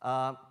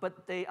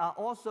 But they are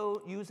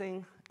also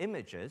using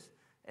images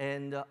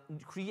and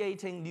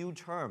creating new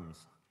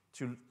terms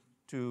to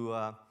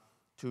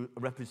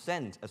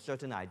represent a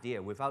certain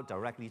idea without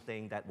directly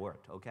saying that word,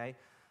 okay?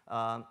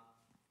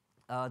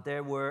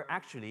 There were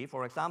actually,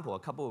 for example, a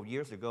couple of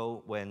years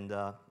ago when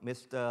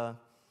Mr.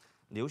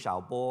 Liu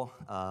Xiaobo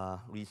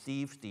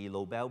received the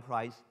Nobel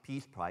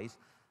Peace Prize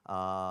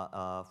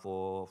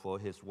for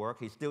his work.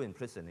 He's still in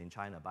prison in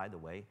China, by the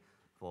way,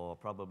 for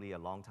probably a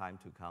long time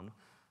to come.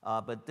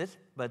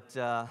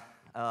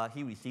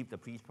 He received the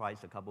Peace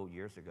Prize a couple of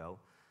years ago,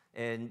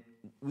 and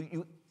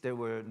there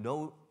were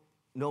no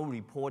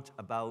report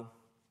about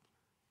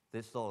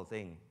this sort of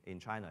thing in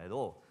China at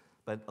all.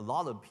 But a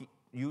lot of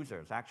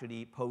users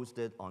actually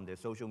posted on their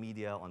social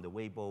media, on the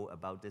Weibo,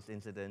 about this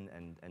incident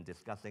and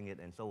discussing it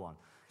and so on.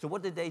 So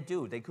what did they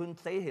do? They couldn't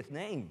say his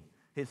name.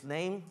 His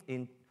name,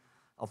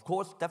 of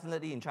course,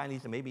 definitely in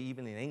Chinese and maybe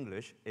even in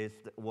English,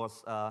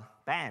 was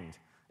banned.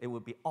 It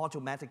would be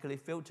automatically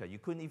filtered. You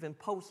couldn't even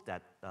post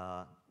that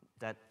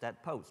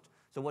post.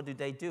 So what did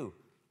they do?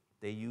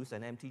 They used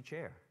an empty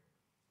chair,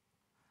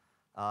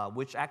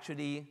 which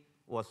actually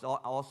was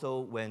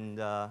also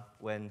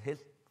when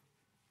his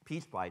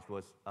Peace Prize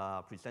was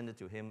presented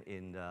to him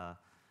in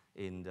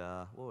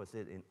what was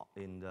it,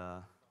 in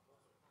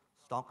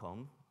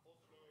Stockholm?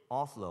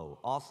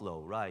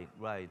 Oslo,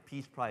 right.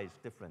 Peace Prize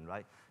different,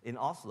 right? In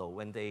Oslo,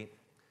 when they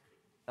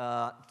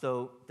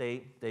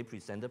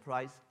presented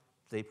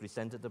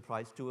the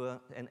prize to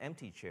an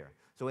empty chair.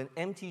 So an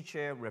empty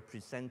chair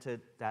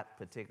represented that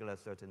particular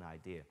certain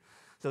idea.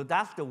 So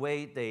that's the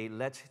way they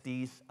let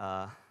these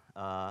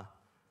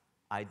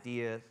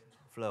ideas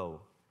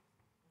flow.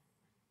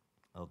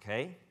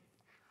 Okay.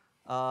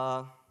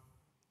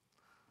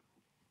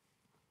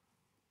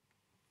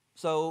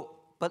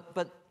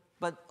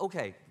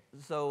 Okay.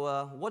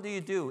 So what do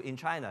you do in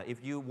China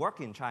if you work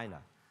in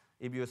China?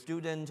 If you're a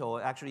student,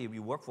 or actually if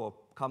you work for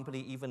a company,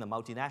 even a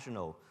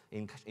multinational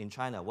in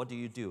China, what do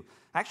you do?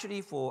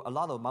 Actually, for a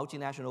lot of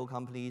multinational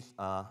companies,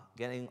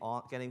 getting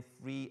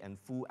free and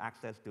full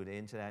access to the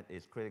internet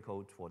is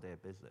critical for their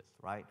business,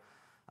 right?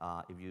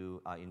 If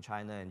you are in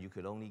China and you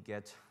could only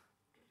get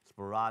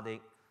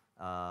sporadic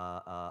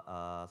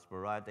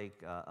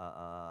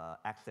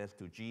access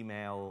to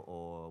Gmail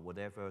or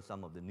whatever,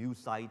 some of the news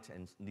sites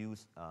and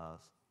news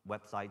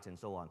websites and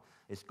so on,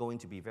 it's going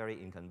to be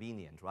very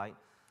inconvenient, right?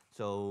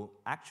 So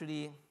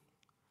actually,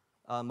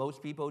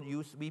 most people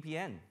use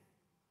VPN,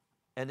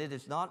 and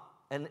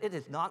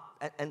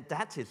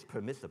that is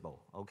permissible,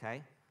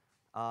 okay?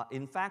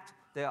 In fact,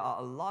 there are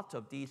a lot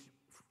of these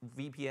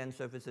VPN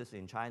services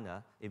in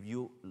China. If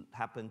you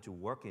happen to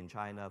work in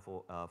China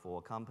for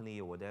a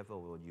company or whatever,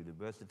 or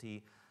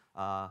university,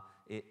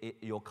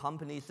 your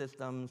company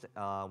systems,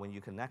 when you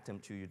connect them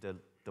to the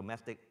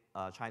domestic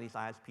Chinese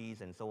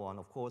ISPs and so on,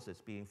 of course, it's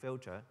being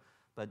filtered.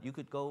 But you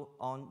could go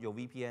on your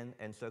VPN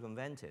and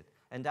circumvent it.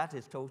 And that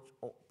is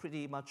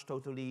pretty much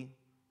totally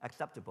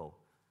acceptable.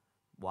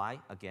 Why?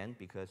 Again,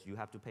 because you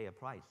have to pay a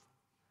price.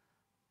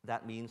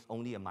 that means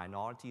only a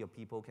minority of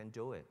people can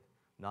do it,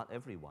 not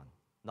everyone.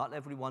 Not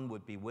everyone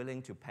would be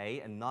willing to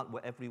pay, and not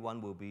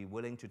everyone will be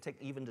willing to take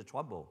even the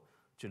trouble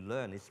to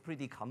learn. It's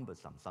pretty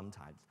cumbersome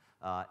sometimes.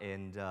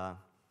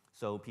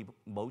 So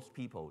most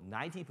people,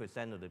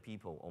 90% of the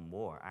people or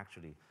more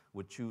actually,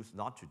 would choose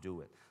not to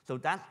do it. So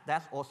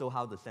that's also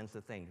how the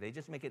censor thinks. They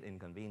just make it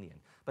inconvenient.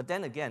 But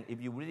then again,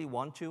 if you really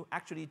want to,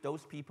 actually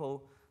those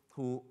people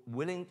who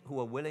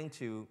are willing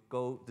to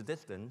go the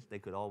distance, they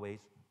could always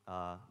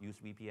use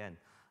VPN.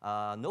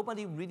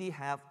 Nobody really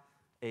have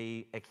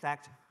an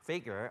exact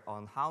figure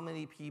on how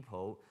many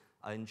people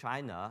in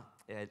China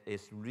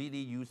is really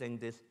using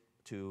this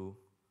to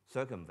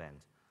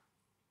circumvent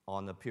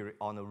on a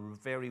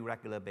very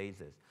regular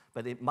basis.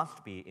 But it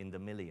must be in the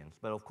millions.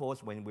 But of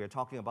course, when we're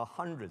talking about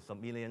hundreds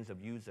of millions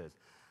of users,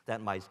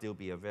 that might still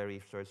be a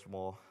very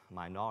small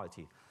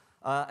minority.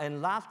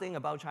 And last thing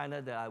about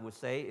China that I would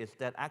say is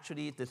that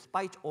actually,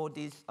 despite all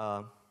these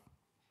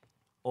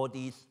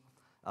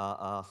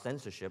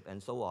censorship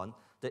and so on,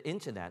 the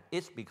internet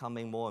is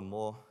becoming more and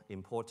more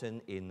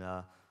important in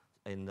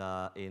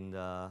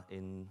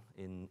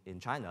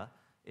China,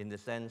 in the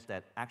sense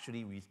that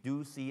actually we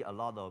do see a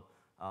lot of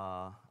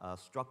power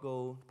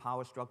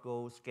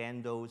struggle,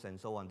 scandals, and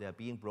so on. They are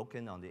being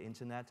broken on the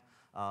internet.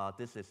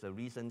 This is a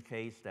recent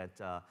case that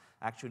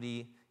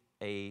actually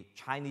a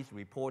Chinese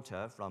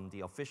reporter from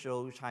the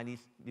official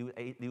Chinese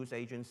news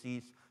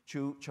agencies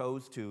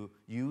chose to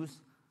use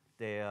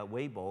their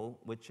Weibo,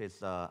 which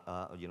is,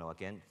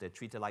 again, the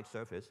Twitter-like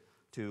service,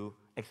 to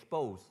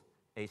expose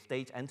a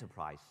state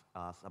enterprise,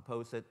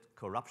 supposed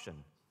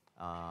corruption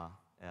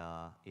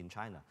in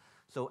China.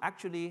 So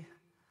actually,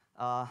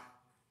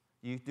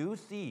 you do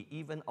see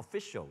even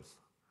officials,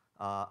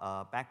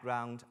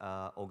 background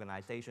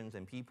organizations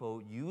and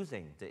people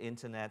using the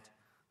internet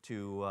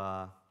to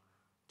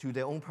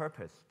their own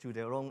purpose, to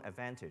their own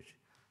advantage.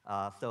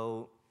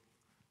 So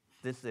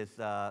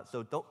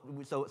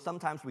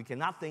sometimes we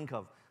cannot think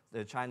of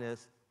the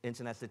China's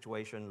internet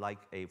situation like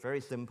a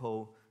very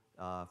simple,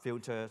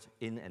 filtered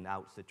in and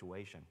out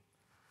situation.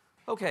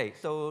 Okay,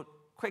 so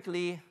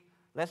quickly,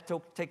 let's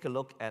take a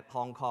look at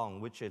Hong Kong,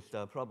 which is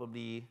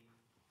probably,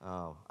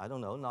 I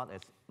don't know, not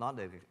as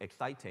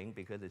exciting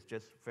because it's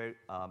just very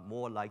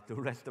more like the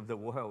rest of the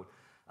world.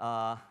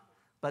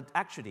 But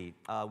actually,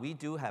 we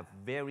do have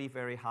very,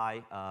 very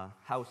high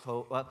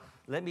household. Well,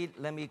 let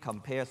me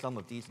compare some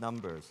of these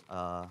numbers.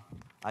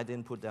 I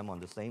didn't put them on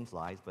the same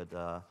slides, but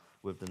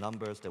with the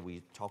numbers that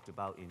we talked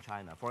about in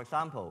China. For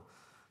example,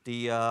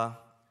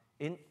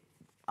 in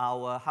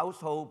our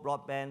household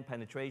broadband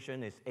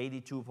penetration is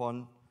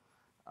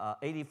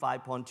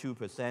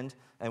 85.2%,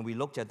 and we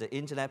looked at the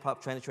internet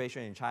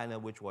penetration in China,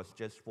 which was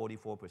just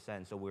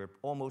 44%. So we're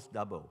almost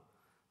double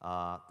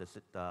that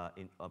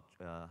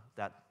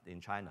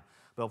in China.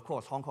 But of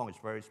course, Hong Kong is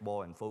very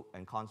small and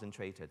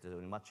concentrated, so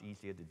much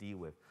easier to deal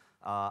with.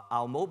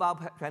 Our mobile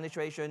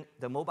penetration,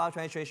 the mobile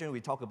penetration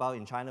we talked about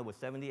in China was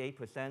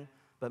 78%,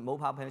 but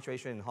mobile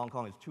penetration in Hong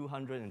Kong is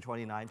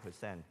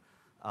 229%.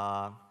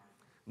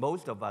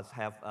 Most of us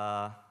have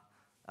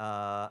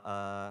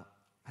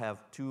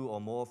two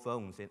or more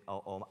phones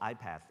or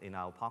iPads in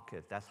our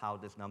pocket. That's how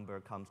this number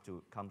comes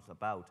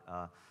about.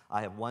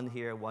 I have one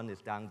here, one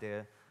is down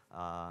there.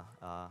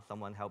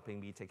 Someone helping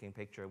me taking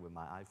picture with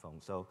my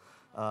iPhone.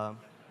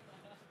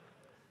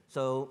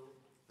 So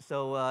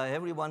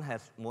everyone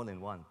has more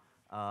than one.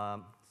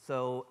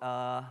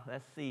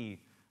 Let's see.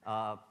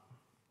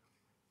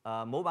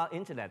 Mobile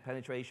internet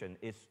penetration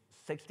is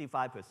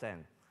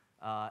 65%.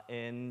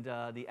 And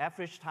the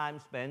average time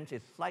spent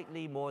is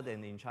slightly more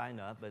than in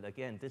China, but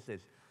again, this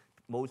is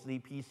mostly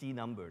PC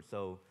numbers,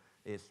 so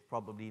it's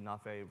probably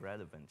not very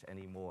relevant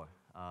anymore.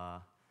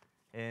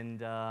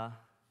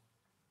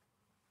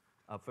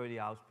 30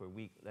 hours per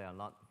week, they are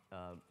not,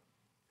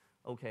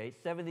 okay,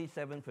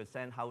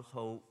 77%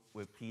 household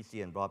with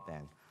PC and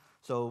broadband.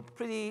 So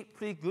pretty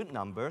good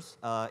numbers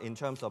in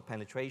terms of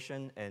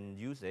penetration and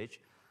usage.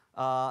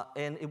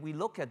 And if we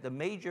look at the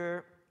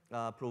major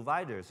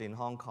providers in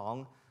Hong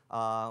Kong,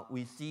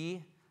 we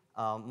see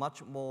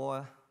much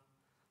more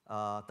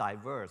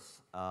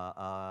diverse,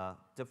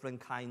 different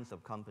kinds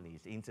of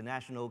companies,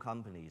 international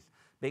companies,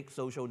 big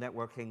social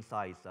networking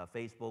sites,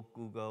 Facebook,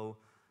 Google,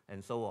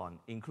 and so on,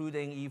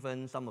 including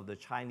even some of the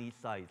Chinese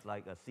sites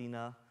like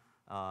Sina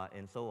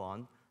and so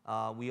on.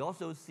 We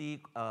also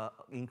see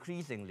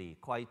increasingly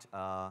quite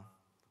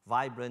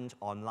vibrant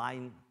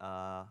online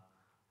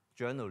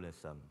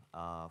journalism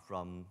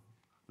from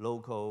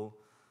local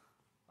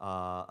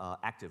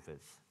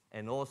activists.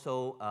 And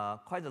also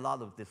quite a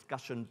lot of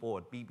discussion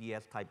boards,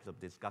 BBS types of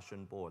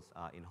discussion boards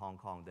in Hong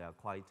Kong. They are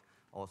quite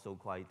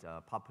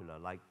popular,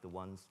 like the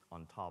ones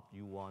on top,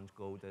 You Want,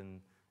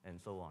 Golden, and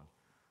so on.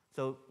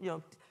 So,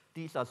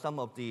 these are some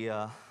of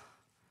the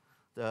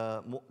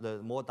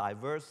more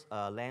diverse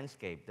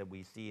landscape that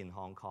we see in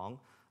Hong Kong.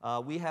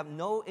 We have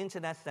no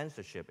internet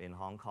censorship in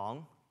Hong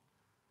Kong,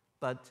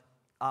 but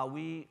are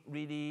we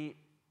really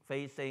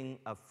facing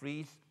a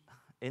free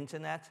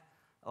internet?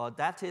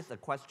 That is a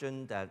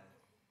question that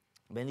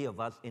many of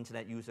us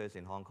internet users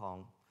in Hong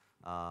Kong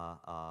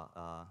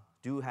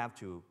do have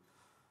to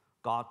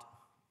guard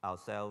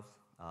ourselves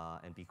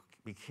and be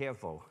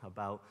careful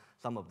about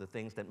some of the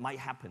things that might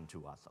happen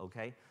to us,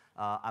 okay?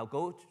 I'll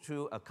go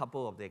through a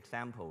couple of the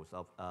examples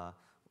of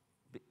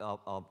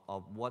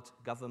what the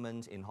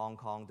government in Hong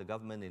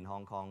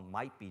Kong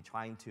might be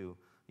trying to,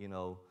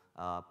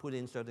 put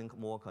in certain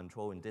more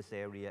control in this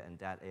area and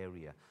that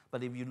area.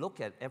 But if you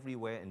look at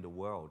everywhere in the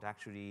world,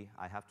 actually,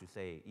 I have to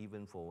say,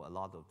 even for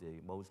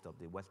most of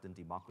the Western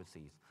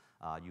democracies,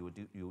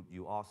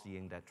 you are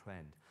seeing that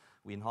trend.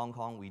 In Hong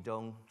Kong, we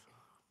don't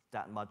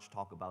that much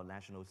talk about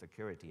national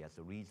security as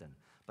a reason,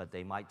 but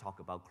they might talk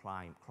about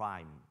crime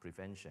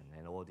prevention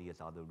and all these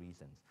other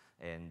reasons,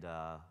 and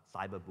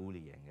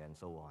cyberbullying and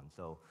so on.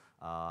 So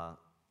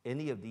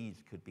any of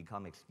these could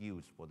become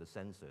excuse for the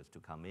censors to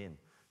come in.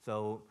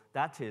 So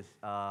that is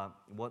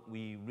what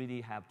we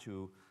really have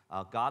to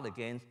guard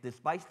against,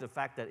 despite the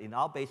fact that in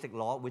our basic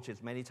law, which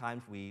is many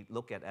times we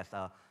look at as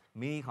a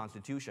mini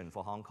constitution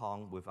for Hong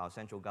Kong with our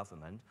central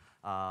government,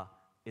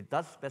 it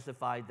does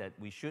specify that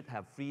we should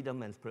have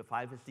freedom and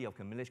privacy of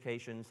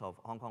communications of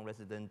Hong Kong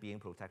residents being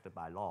protected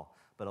by law.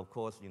 But of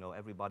course,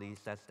 everybody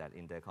says that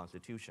in their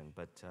constitution.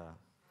 But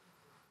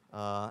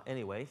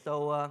anyway,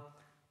 so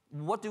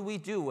what do we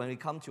do when we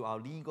come to our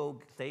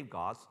legal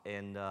safeguards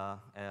and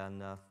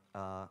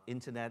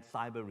internet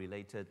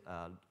cyber-related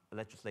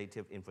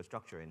legislative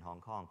infrastructure in Hong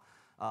Kong?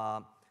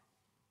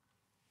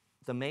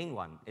 The main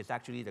one is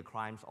actually the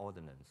Crimes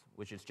Ordinance,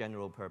 which is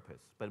general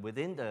purpose. But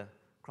within the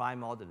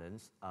Crime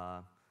Ordinance,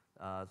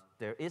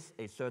 there is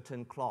a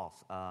certain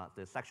clause,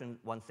 the Section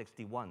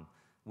 161,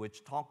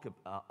 which talk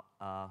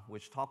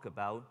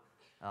about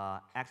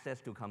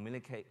access to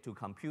communicate to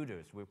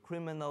computers with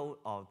criminal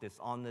or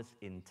dishonest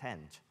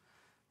intent,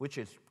 which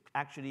is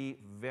actually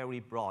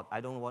very broad.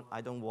 I don't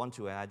want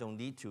to, and I don't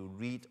need to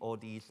read all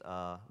these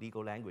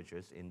legal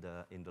languages in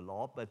the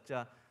law, but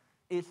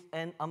it's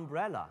an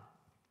umbrella.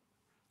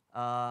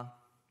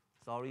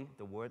 Sorry,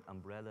 the word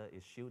umbrella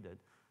is shielded,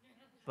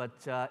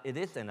 but it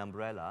is an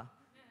umbrella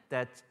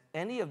that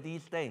any of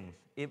these things,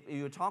 if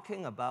you're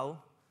talking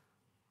about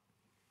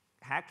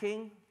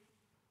hacking,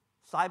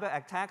 cyber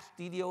attacks,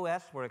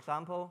 DDoS, for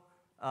example,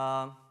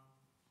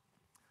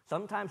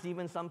 sometimes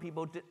even some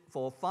people did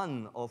for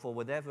fun or for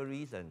whatever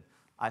reason.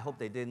 I hope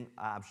they didn't,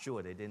 I'm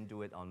sure they didn't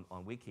do it on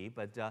Wiki,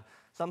 but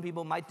some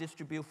people might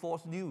distribute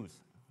false news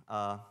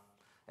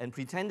and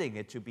pretending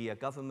it to be a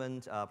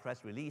government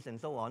press release and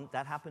so on.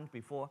 That happened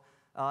before.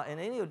 And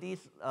any of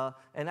these,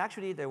 and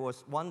actually there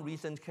was one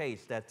recent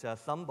case that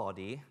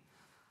somebody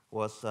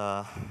was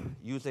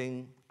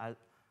using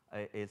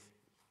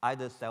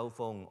either cell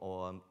phone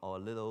or a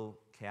little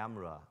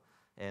camera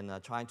and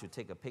trying to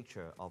take a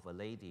picture of a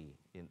lady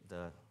in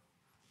the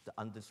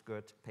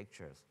underskirt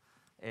pictures.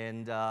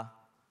 And the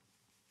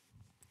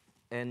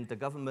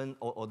government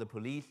or the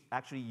police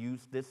actually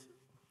used this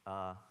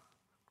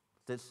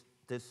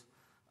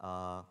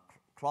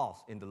clause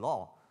in the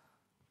law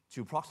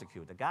to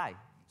prosecute the guy.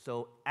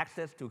 So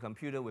access to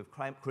computer with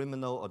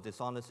criminal or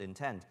dishonest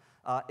intent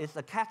is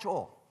a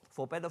catch-all,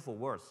 for better for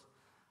worse.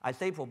 I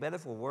say for better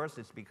for worse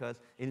is because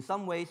in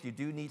some ways you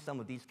do need some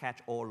of these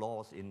catch-all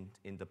laws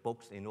in the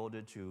books in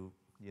order to,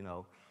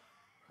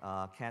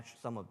 catch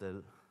some of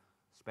the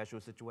special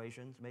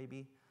situations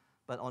maybe.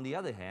 But on the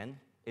other hand,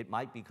 it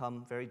might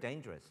become very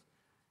dangerous.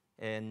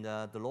 And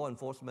the law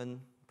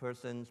enforcement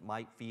persons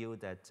might feel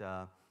that,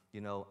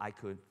 I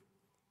could,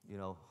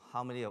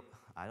 how many of,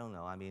 I don't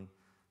know, I mean,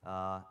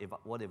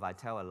 what if I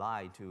tell a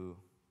lie to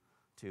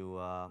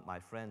my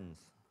friends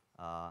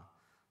on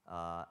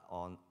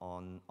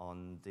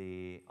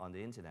the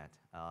internet,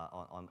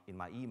 in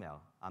my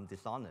email? I'm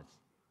dishonest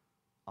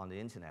on the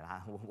internet.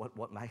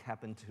 What might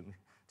happen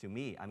to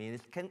me? I mean,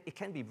 it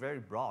can be very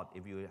broad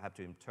if you have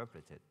to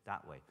interpret it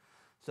that way.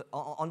 So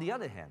on the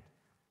other hand,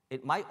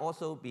 it might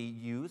also be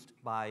used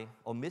by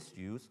or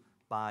misused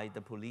by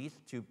the police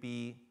to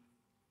be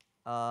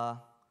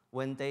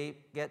when they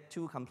get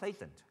too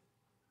complacent.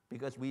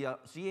 Because we are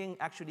seeing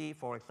actually,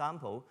 for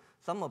example,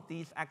 some of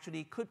these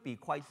actually could be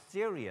quite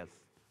serious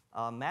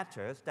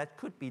matters that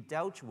could be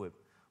dealt with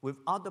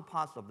other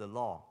parts of the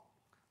law,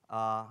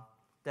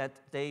 that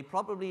they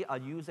probably are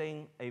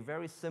using a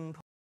very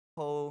simple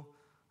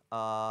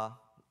clause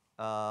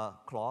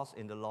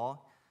in the law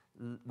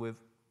with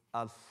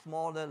a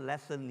smaller,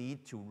 lesser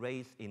need to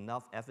raise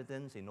enough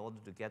evidence in order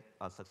to get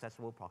a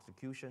successful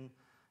prosecution,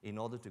 in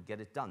order to get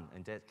it done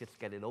and just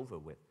get it over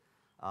with.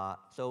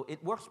 So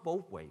it works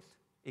both ways.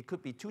 It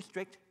could be too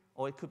strict,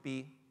 or it could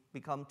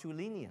become too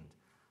lenient.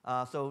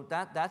 So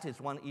that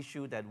is one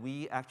issue that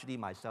we actually,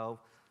 myself,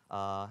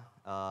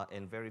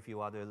 and very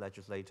few other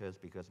legislators,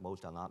 because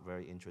most are not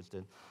very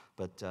interested,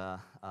 but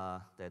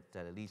that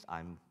at least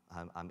I'm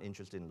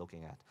interested in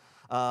looking at.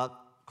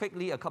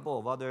 Quickly, a couple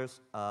of other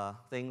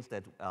things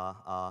that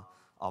are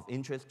of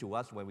interest to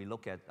us when we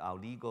look at our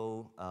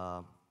legal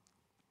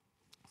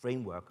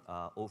framework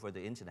over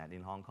the internet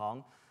in Hong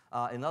Kong.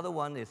 Another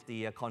one is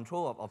the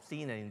control of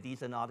obscene and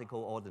indecent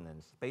article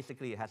ordinance.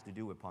 Basically, it has to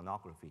do with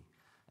pornography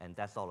and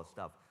that sort of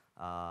stuff.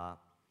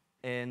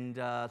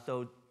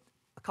 So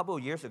couple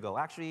of years ago,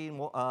 actually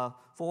 4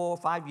 or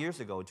 5 years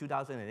ago,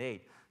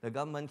 2008, the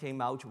government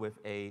came out with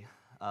a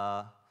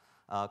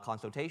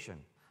consultation.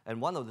 And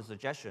one of the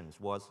suggestions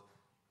was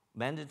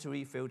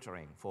mandatory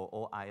filtering for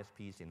all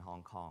ISPs in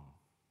Hong Kong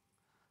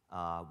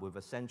with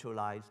a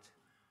centralized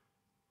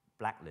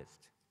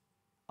blacklist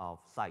of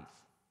sites.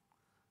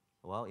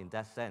 Well, in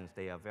that sense,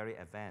 they are very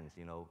advanced,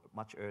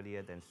 much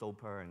earlier than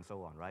SOPR and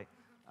so on, right?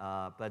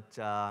 But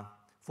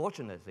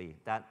fortunately,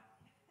 that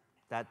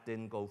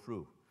didn't go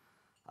through.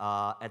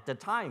 At the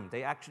time,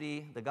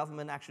 the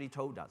government actually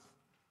told us,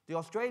 the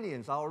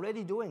Australians are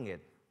already doing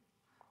it.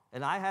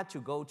 And I had to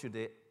go to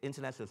the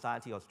Internet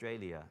Society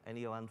Australia.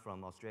 Anyone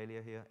from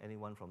Australia here?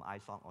 Anyone from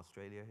ISOC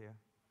Australia here?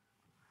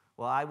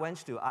 Well, I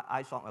went to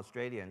ISOC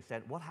Australia and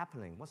said, what's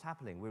happening? What's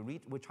happening?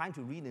 We're trying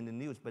to read in the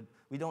news, but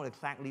we don't know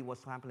exactly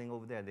what's happening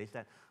over there. They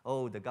said,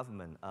 oh, the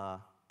government,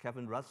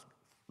 Kevin Rudd's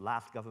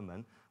last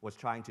government was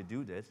trying to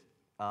do this,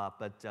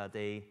 but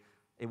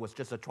it was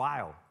just a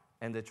trial,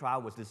 and the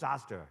trial was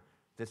disastrous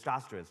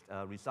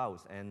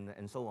results,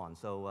 and so on.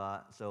 So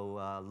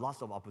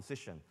lots of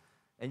opposition.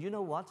 And you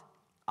know what?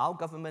 Our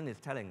government is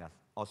telling us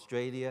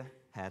Australia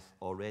has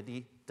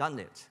already done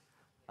it.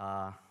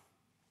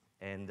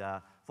 And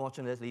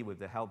fortunately, with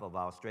the help of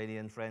our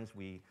Australian friends,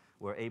 we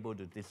were able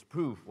to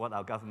disprove what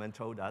our government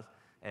told us,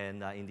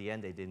 and in the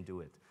end, they didn't do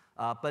it.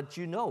 But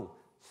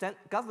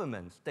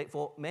governments,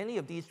 for many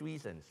of these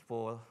reasons,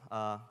 for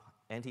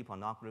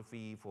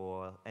anti-pornography,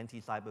 for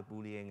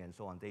anti-cyberbullying, and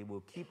so on, they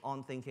will keep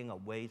on thinking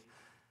of ways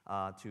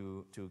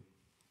to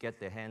get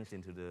their hands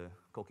into the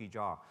cookie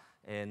jar.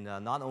 And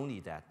not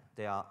only that,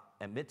 there are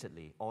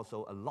admittedly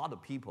also a lot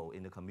of people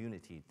in the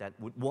community that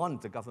would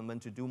want the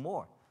government to do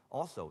more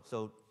also.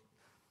 So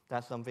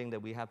that's something that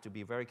we have to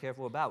be very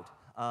careful about.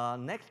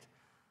 Next.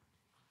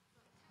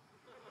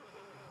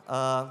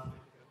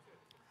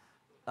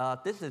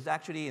 This is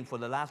actually, for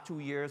the last 2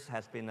 years,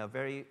 has been a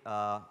very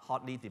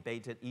hotly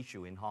debated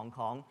issue in Hong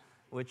Kong,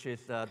 which is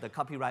the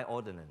copyright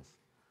ordinance.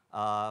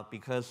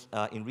 Because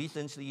in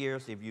recent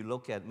years, if you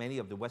look at many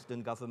of the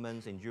Western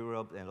governments in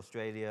Europe and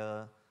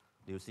Australia,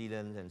 New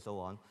Zealand, and so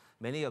on,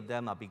 many of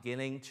them are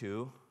beginning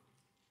to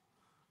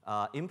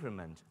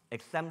implement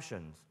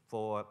exemptions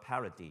for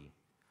parody,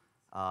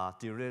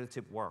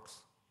 derivative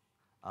works,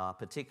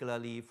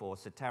 particularly for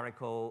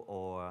satirical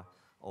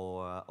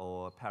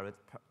or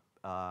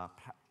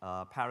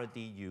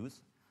parody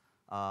use,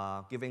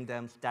 giving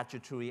them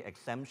statutory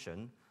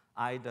exemption,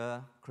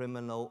 either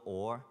criminal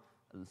or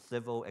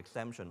civil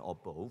exemption, or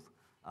both,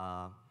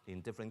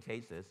 in different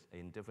cases,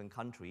 in different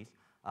countries,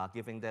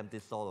 giving them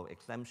this sort of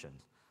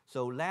exemptions.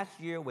 So last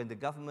year, when the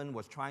government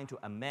was trying to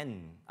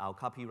amend our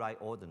copyright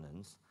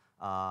ordinance,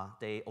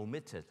 they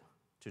omitted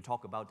to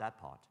talk about that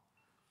part.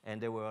 And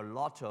there were a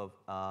lot of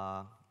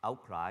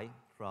outcry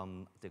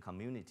from the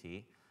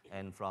community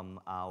and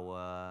from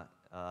our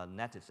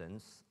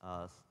netizens,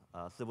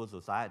 civil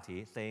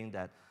society, saying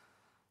that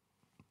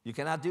you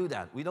cannot do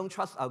that. We don't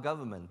trust our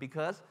government,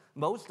 because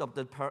most of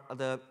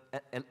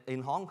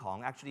in Hong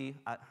Kong, actually,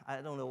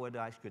 I don't know whether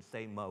I should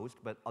say most,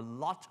 but a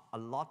lot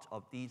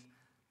of these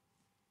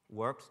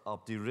works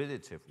of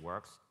derivative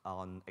works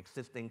on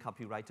existing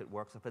copyrighted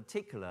works,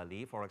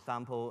 particularly, for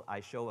example,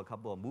 I show a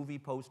couple of movie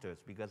posters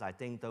because I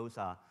think those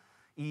are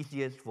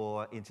easiest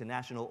for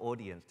international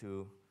audience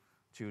to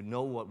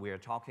know what we're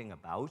talking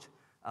about.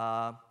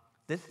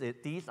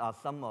 These are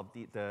some of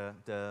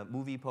the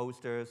movie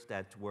posters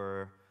that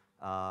were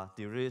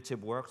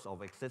derivative works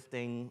of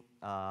existing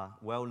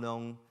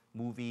well-known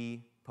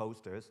movie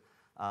posters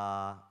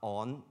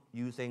on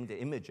using the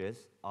images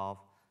of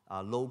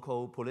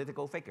local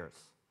political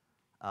figures.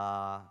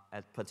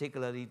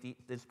 Particularly,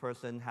 this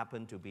person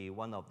happened to be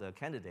one of the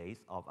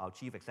candidates of our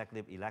chief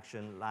executive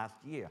election last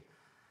year.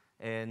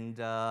 And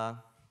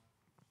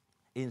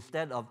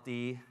instead of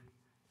the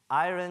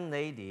Iron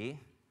Lady,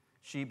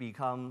 she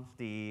becomes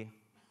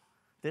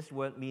this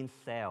word means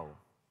sell.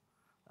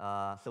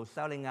 So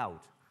selling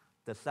out,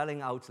 the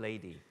selling out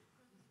lady.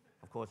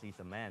 Of course, he's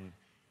a man.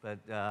 But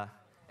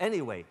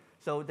anyway,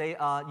 so they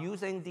are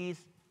using these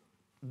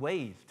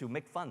ways to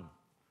make fun.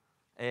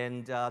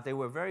 And they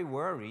were very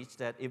worried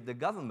that if the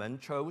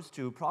government chose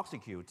to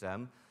prosecute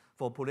them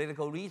for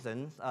political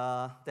reasons,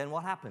 then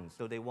what happens?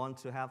 So they want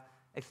to have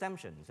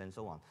exemptions and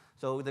so on.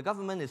 So the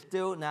government is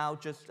still now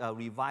just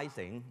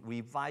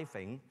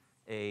reviving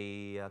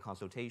a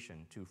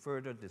consultation to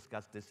further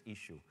discuss this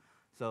issue.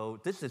 So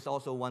this is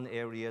also one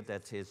area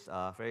that is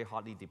very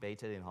hotly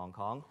debated in Hong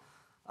Kong.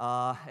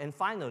 And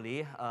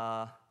finally,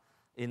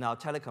 in our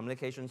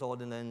telecommunications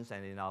ordinance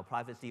and in our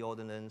privacy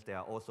ordinance, there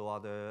are also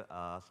other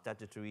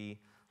statutory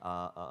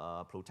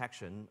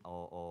protection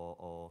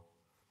or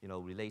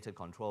related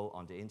control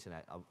on the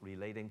internet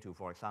relating to,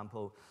 for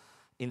example,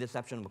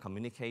 interception of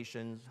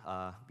communications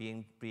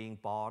being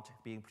barred,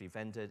 being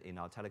prevented in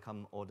our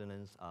telecom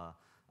ordinance,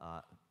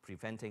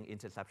 preventing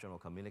interception of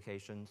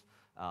communications,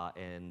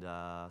 and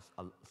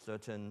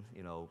certain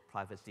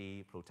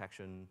privacy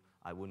protection.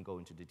 I wouldn't go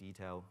into the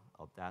detail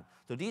of that.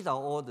 So these are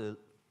all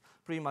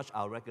pretty much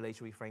our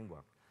regulatory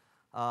framework,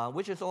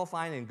 which is all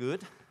fine and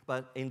good,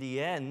 but in the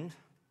end,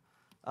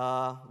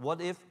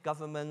 What if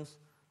governments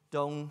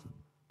don't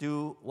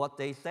do what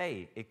they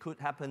say? It could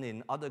happen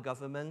in other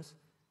governments.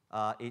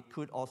 It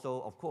could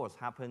also, of course,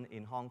 happen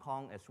in Hong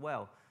Kong as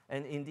well.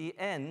 And in the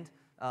end,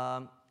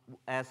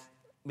 as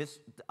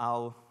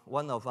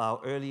one of our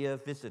earlier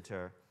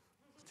visitors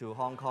to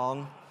Hong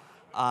Kong,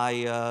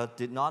 I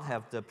did not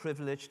have the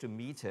privilege to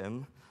meet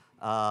him,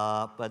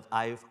 but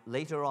I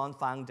later on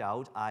found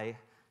out I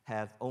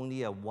have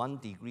only a 1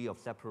 degree of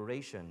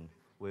separation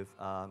with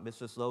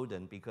Mr.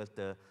 Snowden, because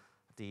the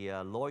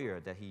lawyer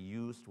that he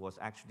used was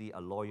actually a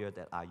lawyer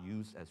that I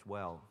used as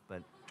well.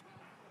 But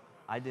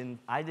I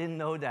didn't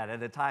know that at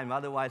the time.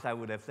 Otherwise, I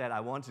would have said I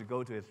want to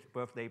go to his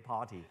birthday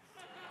party.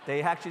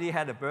 They actually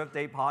had a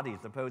birthday party,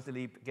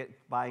 supposedly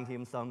buying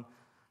him some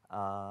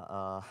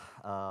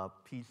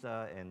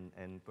pizza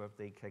and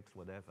birthday cakes,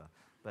 whatever.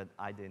 But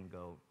I didn't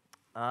go.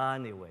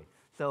 Anyway,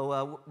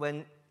 so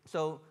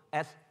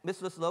as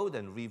Mr.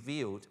 Snowden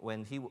revealed,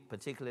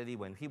 particularly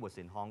when he was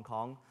in Hong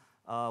Kong,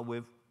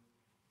 with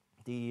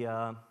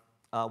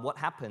what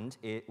happened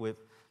with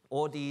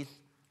all these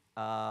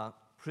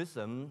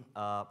PRISM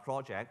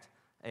project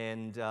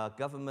and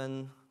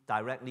government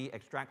directly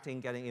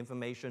getting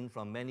information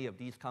from many of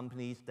these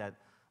companies that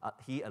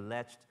he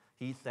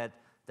said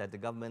that the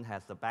government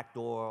has the back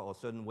door or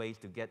certain ways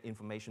to get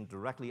information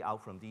directly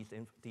out from these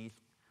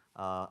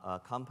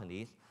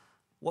companies.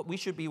 What we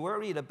should be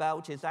worried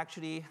about is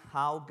actually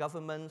how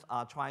governments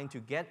are trying to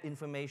get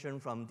information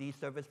from these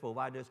service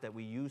providers that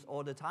we use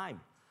all the time.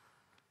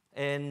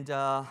 And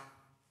as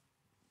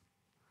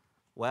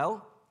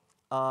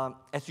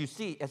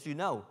you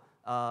know,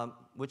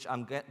 which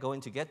I'm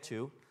going to get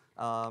to,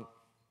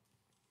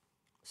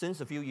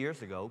 since a few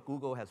years ago,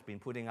 Google has been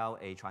putting out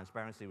a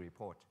transparency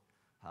report,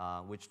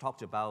 which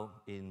talked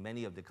about in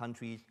many of the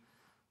countries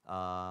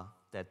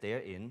that they're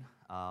in,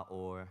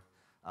 or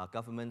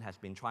government has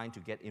been trying to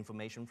get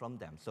information from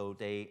them. So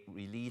they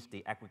released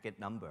the aggregate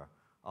number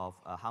of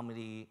how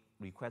many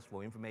requests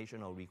for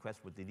information or requests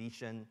for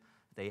deletion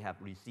they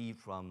have received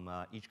from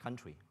each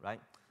country, right,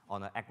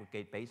 on an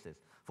aggregate basis.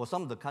 For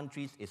some of the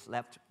countries, it's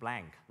left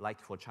blank.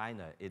 Like for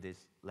China, it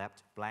is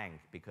left blank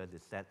because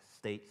it's that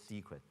state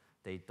secret.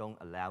 They don't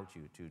allow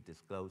you to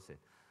disclose it.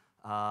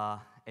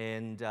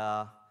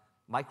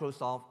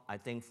 Microsoft, I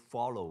think,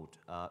 followed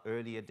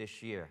earlier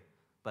this year.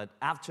 But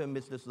after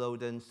Mr.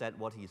 Snowden said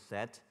what he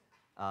said,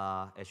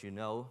 as you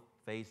know,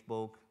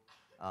 Facebook,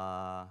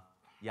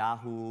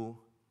 Yahoo,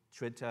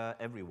 Twitter,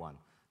 everyone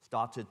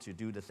started to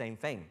do the same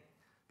thing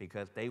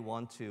because they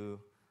want to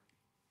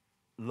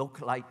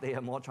look like they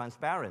are more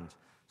transparent.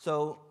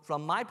 So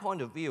from my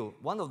point of view,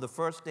 one of the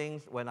first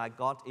things when I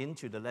got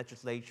into the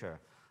legislature,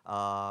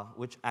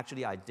 which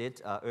actually I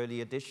did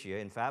earlier this year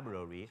in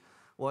February,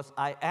 was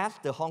I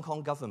asked the Hong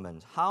Kong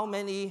government how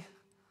many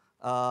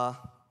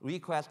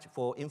requests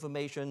for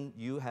information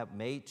you have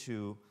made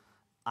to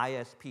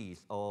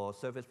ISPs or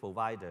service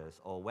providers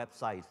or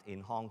websites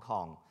in Hong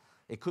Kong.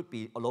 It could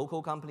be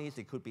local companies,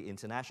 it could be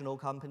international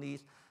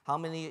companies. How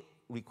many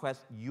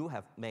requests you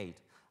have made?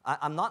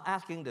 I'm not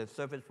asking the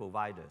service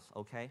providers,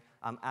 okay?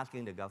 I'm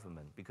asking the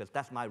government because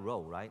that's my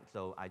role, right?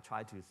 So I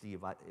try to see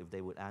if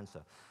they would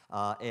answer.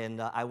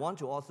 I want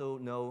to also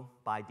know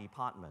by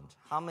department,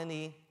 how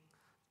many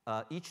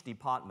each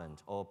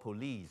department or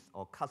police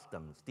or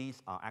customs,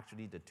 these are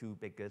actually the two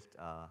biggest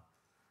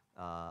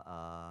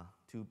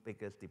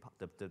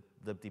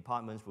the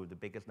departments with the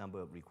biggest number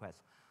of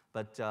requests,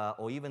 but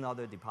or even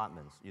other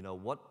departments, you know,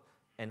 what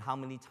and how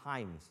many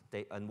times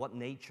and what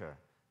nature,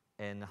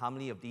 and how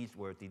many of these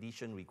were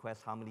deletion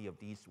requests, how many of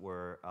these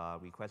were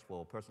requests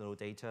for personal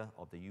data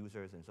of the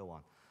users and so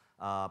on,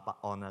 but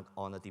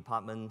on a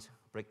department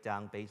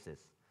breakdown basis.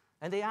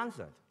 And they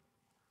answered.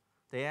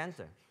 They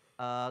answered.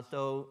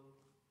 So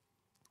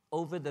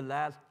over the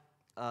last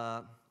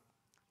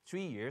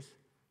 3 years,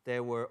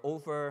 there were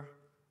over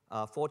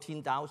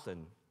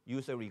 14,000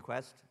 user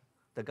requests.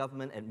 The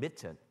government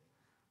admitted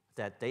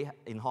that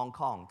in Hong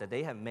Kong, that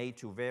they have made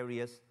to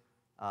various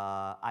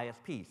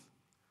ISPs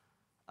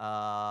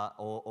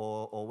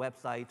or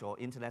websites or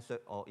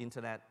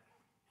internet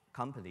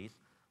companies.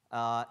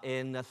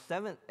 And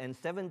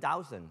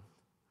 7,000.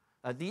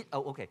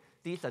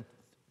 These are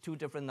two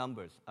different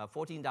numbers.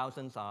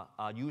 14,000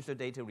 are user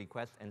data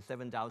requests and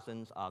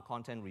 7,000 are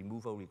content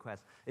removal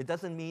requests. It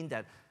doesn't mean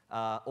that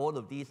all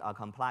of these are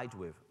complied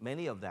with.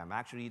 Many of them,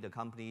 actually, the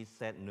companies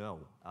said no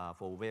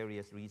for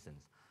various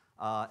reasons.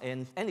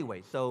 And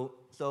anyway,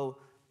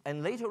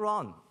 and later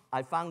on,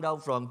 I found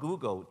out from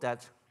Google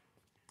that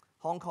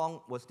Hong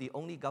Kong was the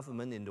only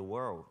government in the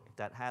world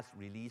that has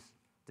released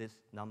this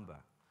number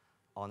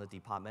on a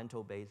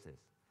departmental basis.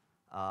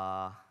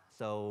 I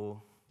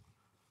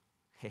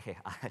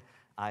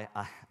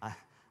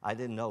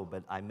didn't know,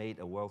 but I made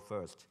a world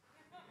first.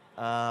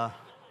 I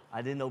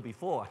didn't know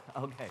before.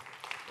 Okay.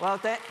 Well,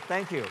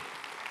 thank you.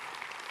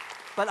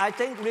 But I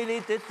think really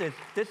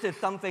this is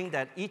something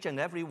that each and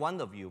every one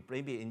of you,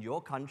 maybe in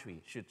your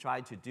country, should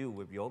try to do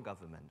with your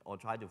government, or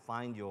try to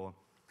find your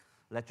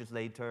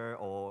legislator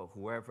or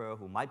whoever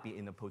who might be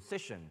in a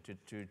position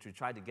to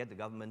try to get the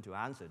government to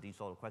answer these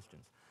sort of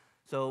questions.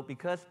 So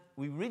because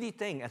we really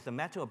think, as a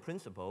matter of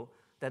principle,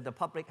 that the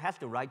public has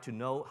the right to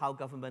know how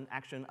government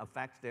action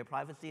affects their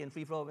privacy and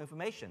free flow of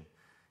information.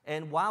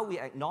 And while we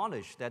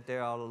acknowledge that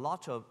there are a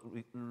lot of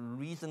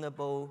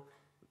reasonable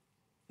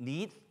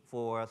needs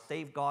for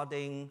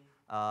safeguarding,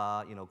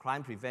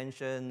 crime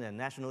prevention and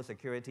national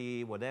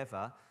security,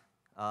 whatever,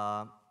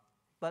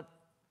 but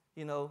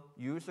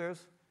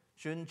users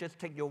shouldn't just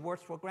take your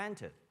words for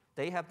granted.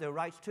 They have their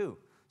rights too.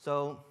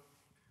 So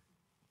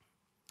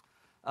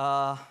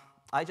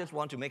I just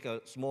want to make a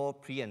small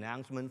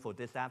pre-announcement for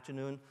this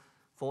afternoon,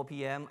 4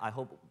 p.m. I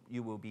hope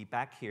you will be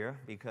back here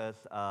because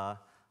some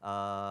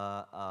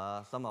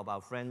of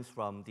our friends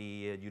from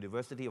the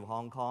University of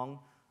Hong Kong,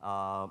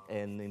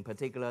 and in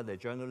particular the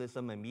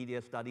Journalism and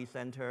Media Studies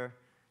Center,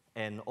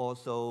 and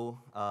also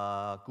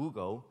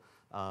Google,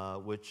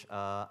 which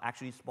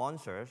actually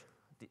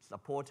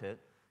supported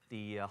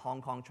the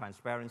Hong Kong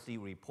Transparency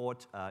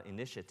Report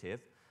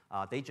initiative.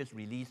 They just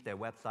released their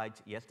website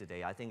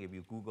yesterday. I think if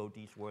you Google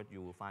these words,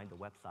 you will find the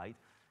website.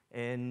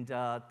 And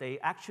they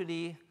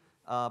actually,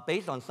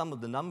 based on some of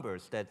the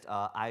numbers that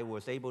I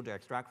was able to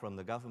extract from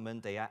the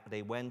government,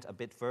 they went a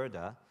bit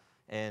further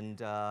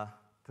and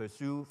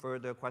pursue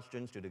further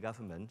questions to the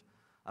government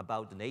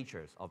about the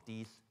natures of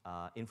these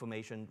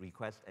information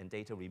requests and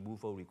data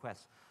removal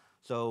requests.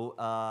 So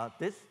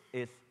this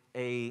is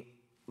a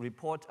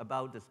report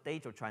about the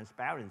state of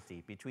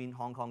transparency between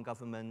Hong Kong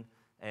government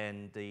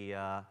and these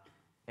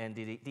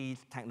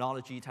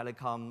technology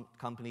telecom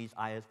companies,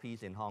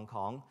 ISPs in Hong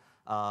Kong.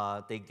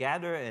 They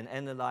gather and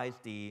analyze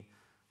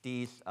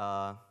these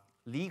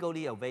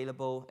legally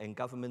available and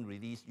government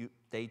released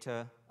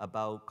data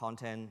about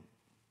content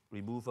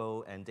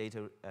removal and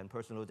data and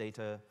personal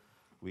data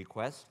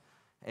requests,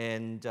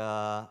 and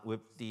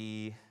with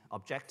the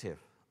objective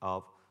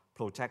of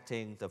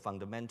protecting the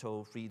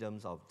fundamental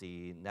freedoms of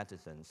the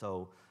netizens.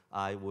 So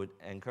I would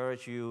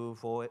encourage you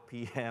 4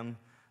 p.m.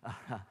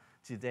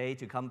 today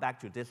to come back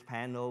to this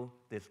panel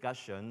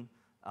discussion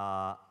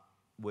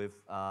with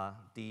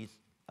these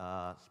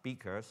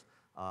speakers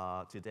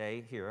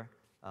today here.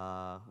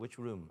 Which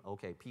room?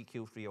 Okay,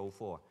 PQ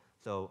 304.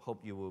 So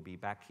hope you will be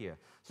back here.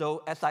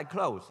 So as I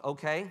close,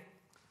 okay,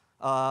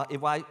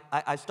 if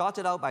I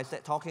started out by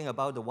talking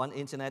about the one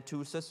internet,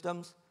 two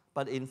systems,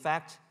 but in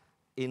fact,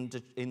 in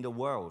the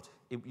world,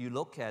 if you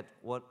look at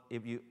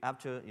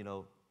after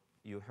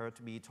you heard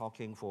me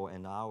talking for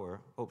an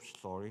hour. Oh,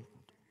 sorry,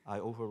 I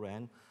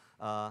overran.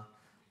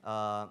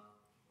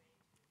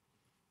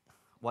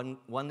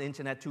 One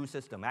internet, two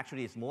system.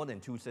 Actually, it's more than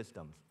two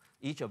systems.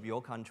 In each of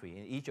your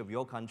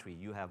country,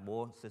 you have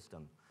more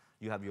systems.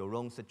 You have your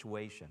own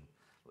situation.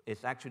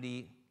 It's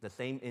actually the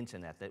same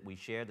internet that we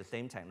share, the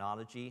same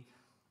technology,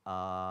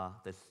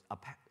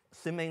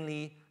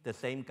 seemingly the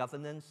same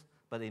governance,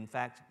 but in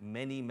fact,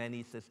 many,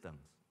 many systems,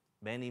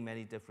 many,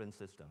 many different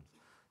systems.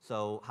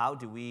 So how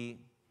do we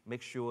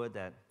make sure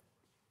that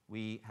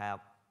we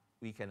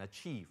can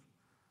achieve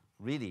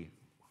really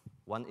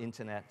one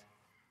internet,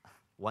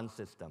 one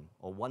system,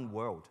 or one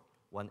world,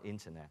 one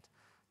internet?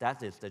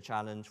 That is the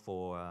challenge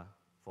for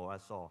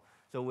us all.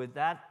 So with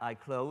that, I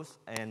close,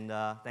 and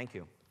thank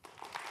you.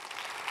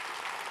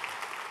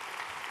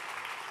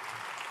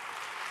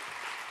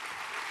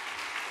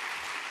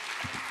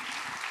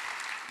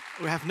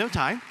 We have no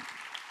time.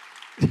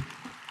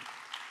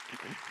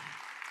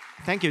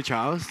 Thank you,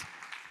 Charles.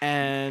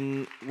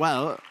 And,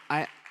 well,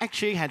 I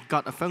actually had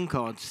got a phone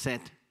call that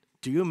said,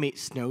 do you meet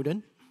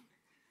Snowden?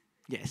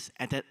 Yes,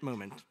 at that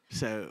moment.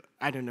 So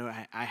I don't know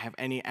I have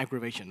any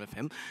aggravation with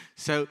him.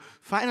 So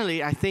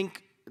finally, I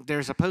think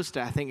there's a poster.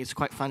 I think it's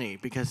quite funny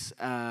because,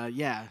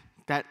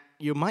 that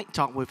you might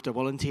talk with the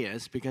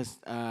volunteers because,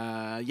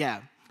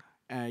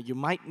 you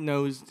might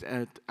know,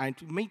 I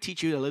may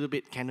teach you a little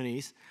bit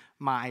Cantonese,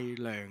 賣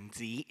良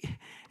子,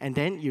 and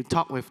then you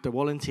talk with the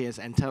volunteers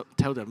and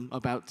tell them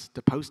about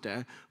the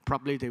poster.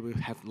 Probably they will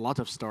have a lot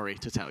of story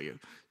to tell you.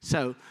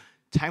 So,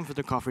 time for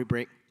the coffee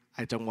break.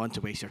 I don't want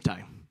to waste your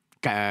time.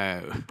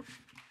 Go.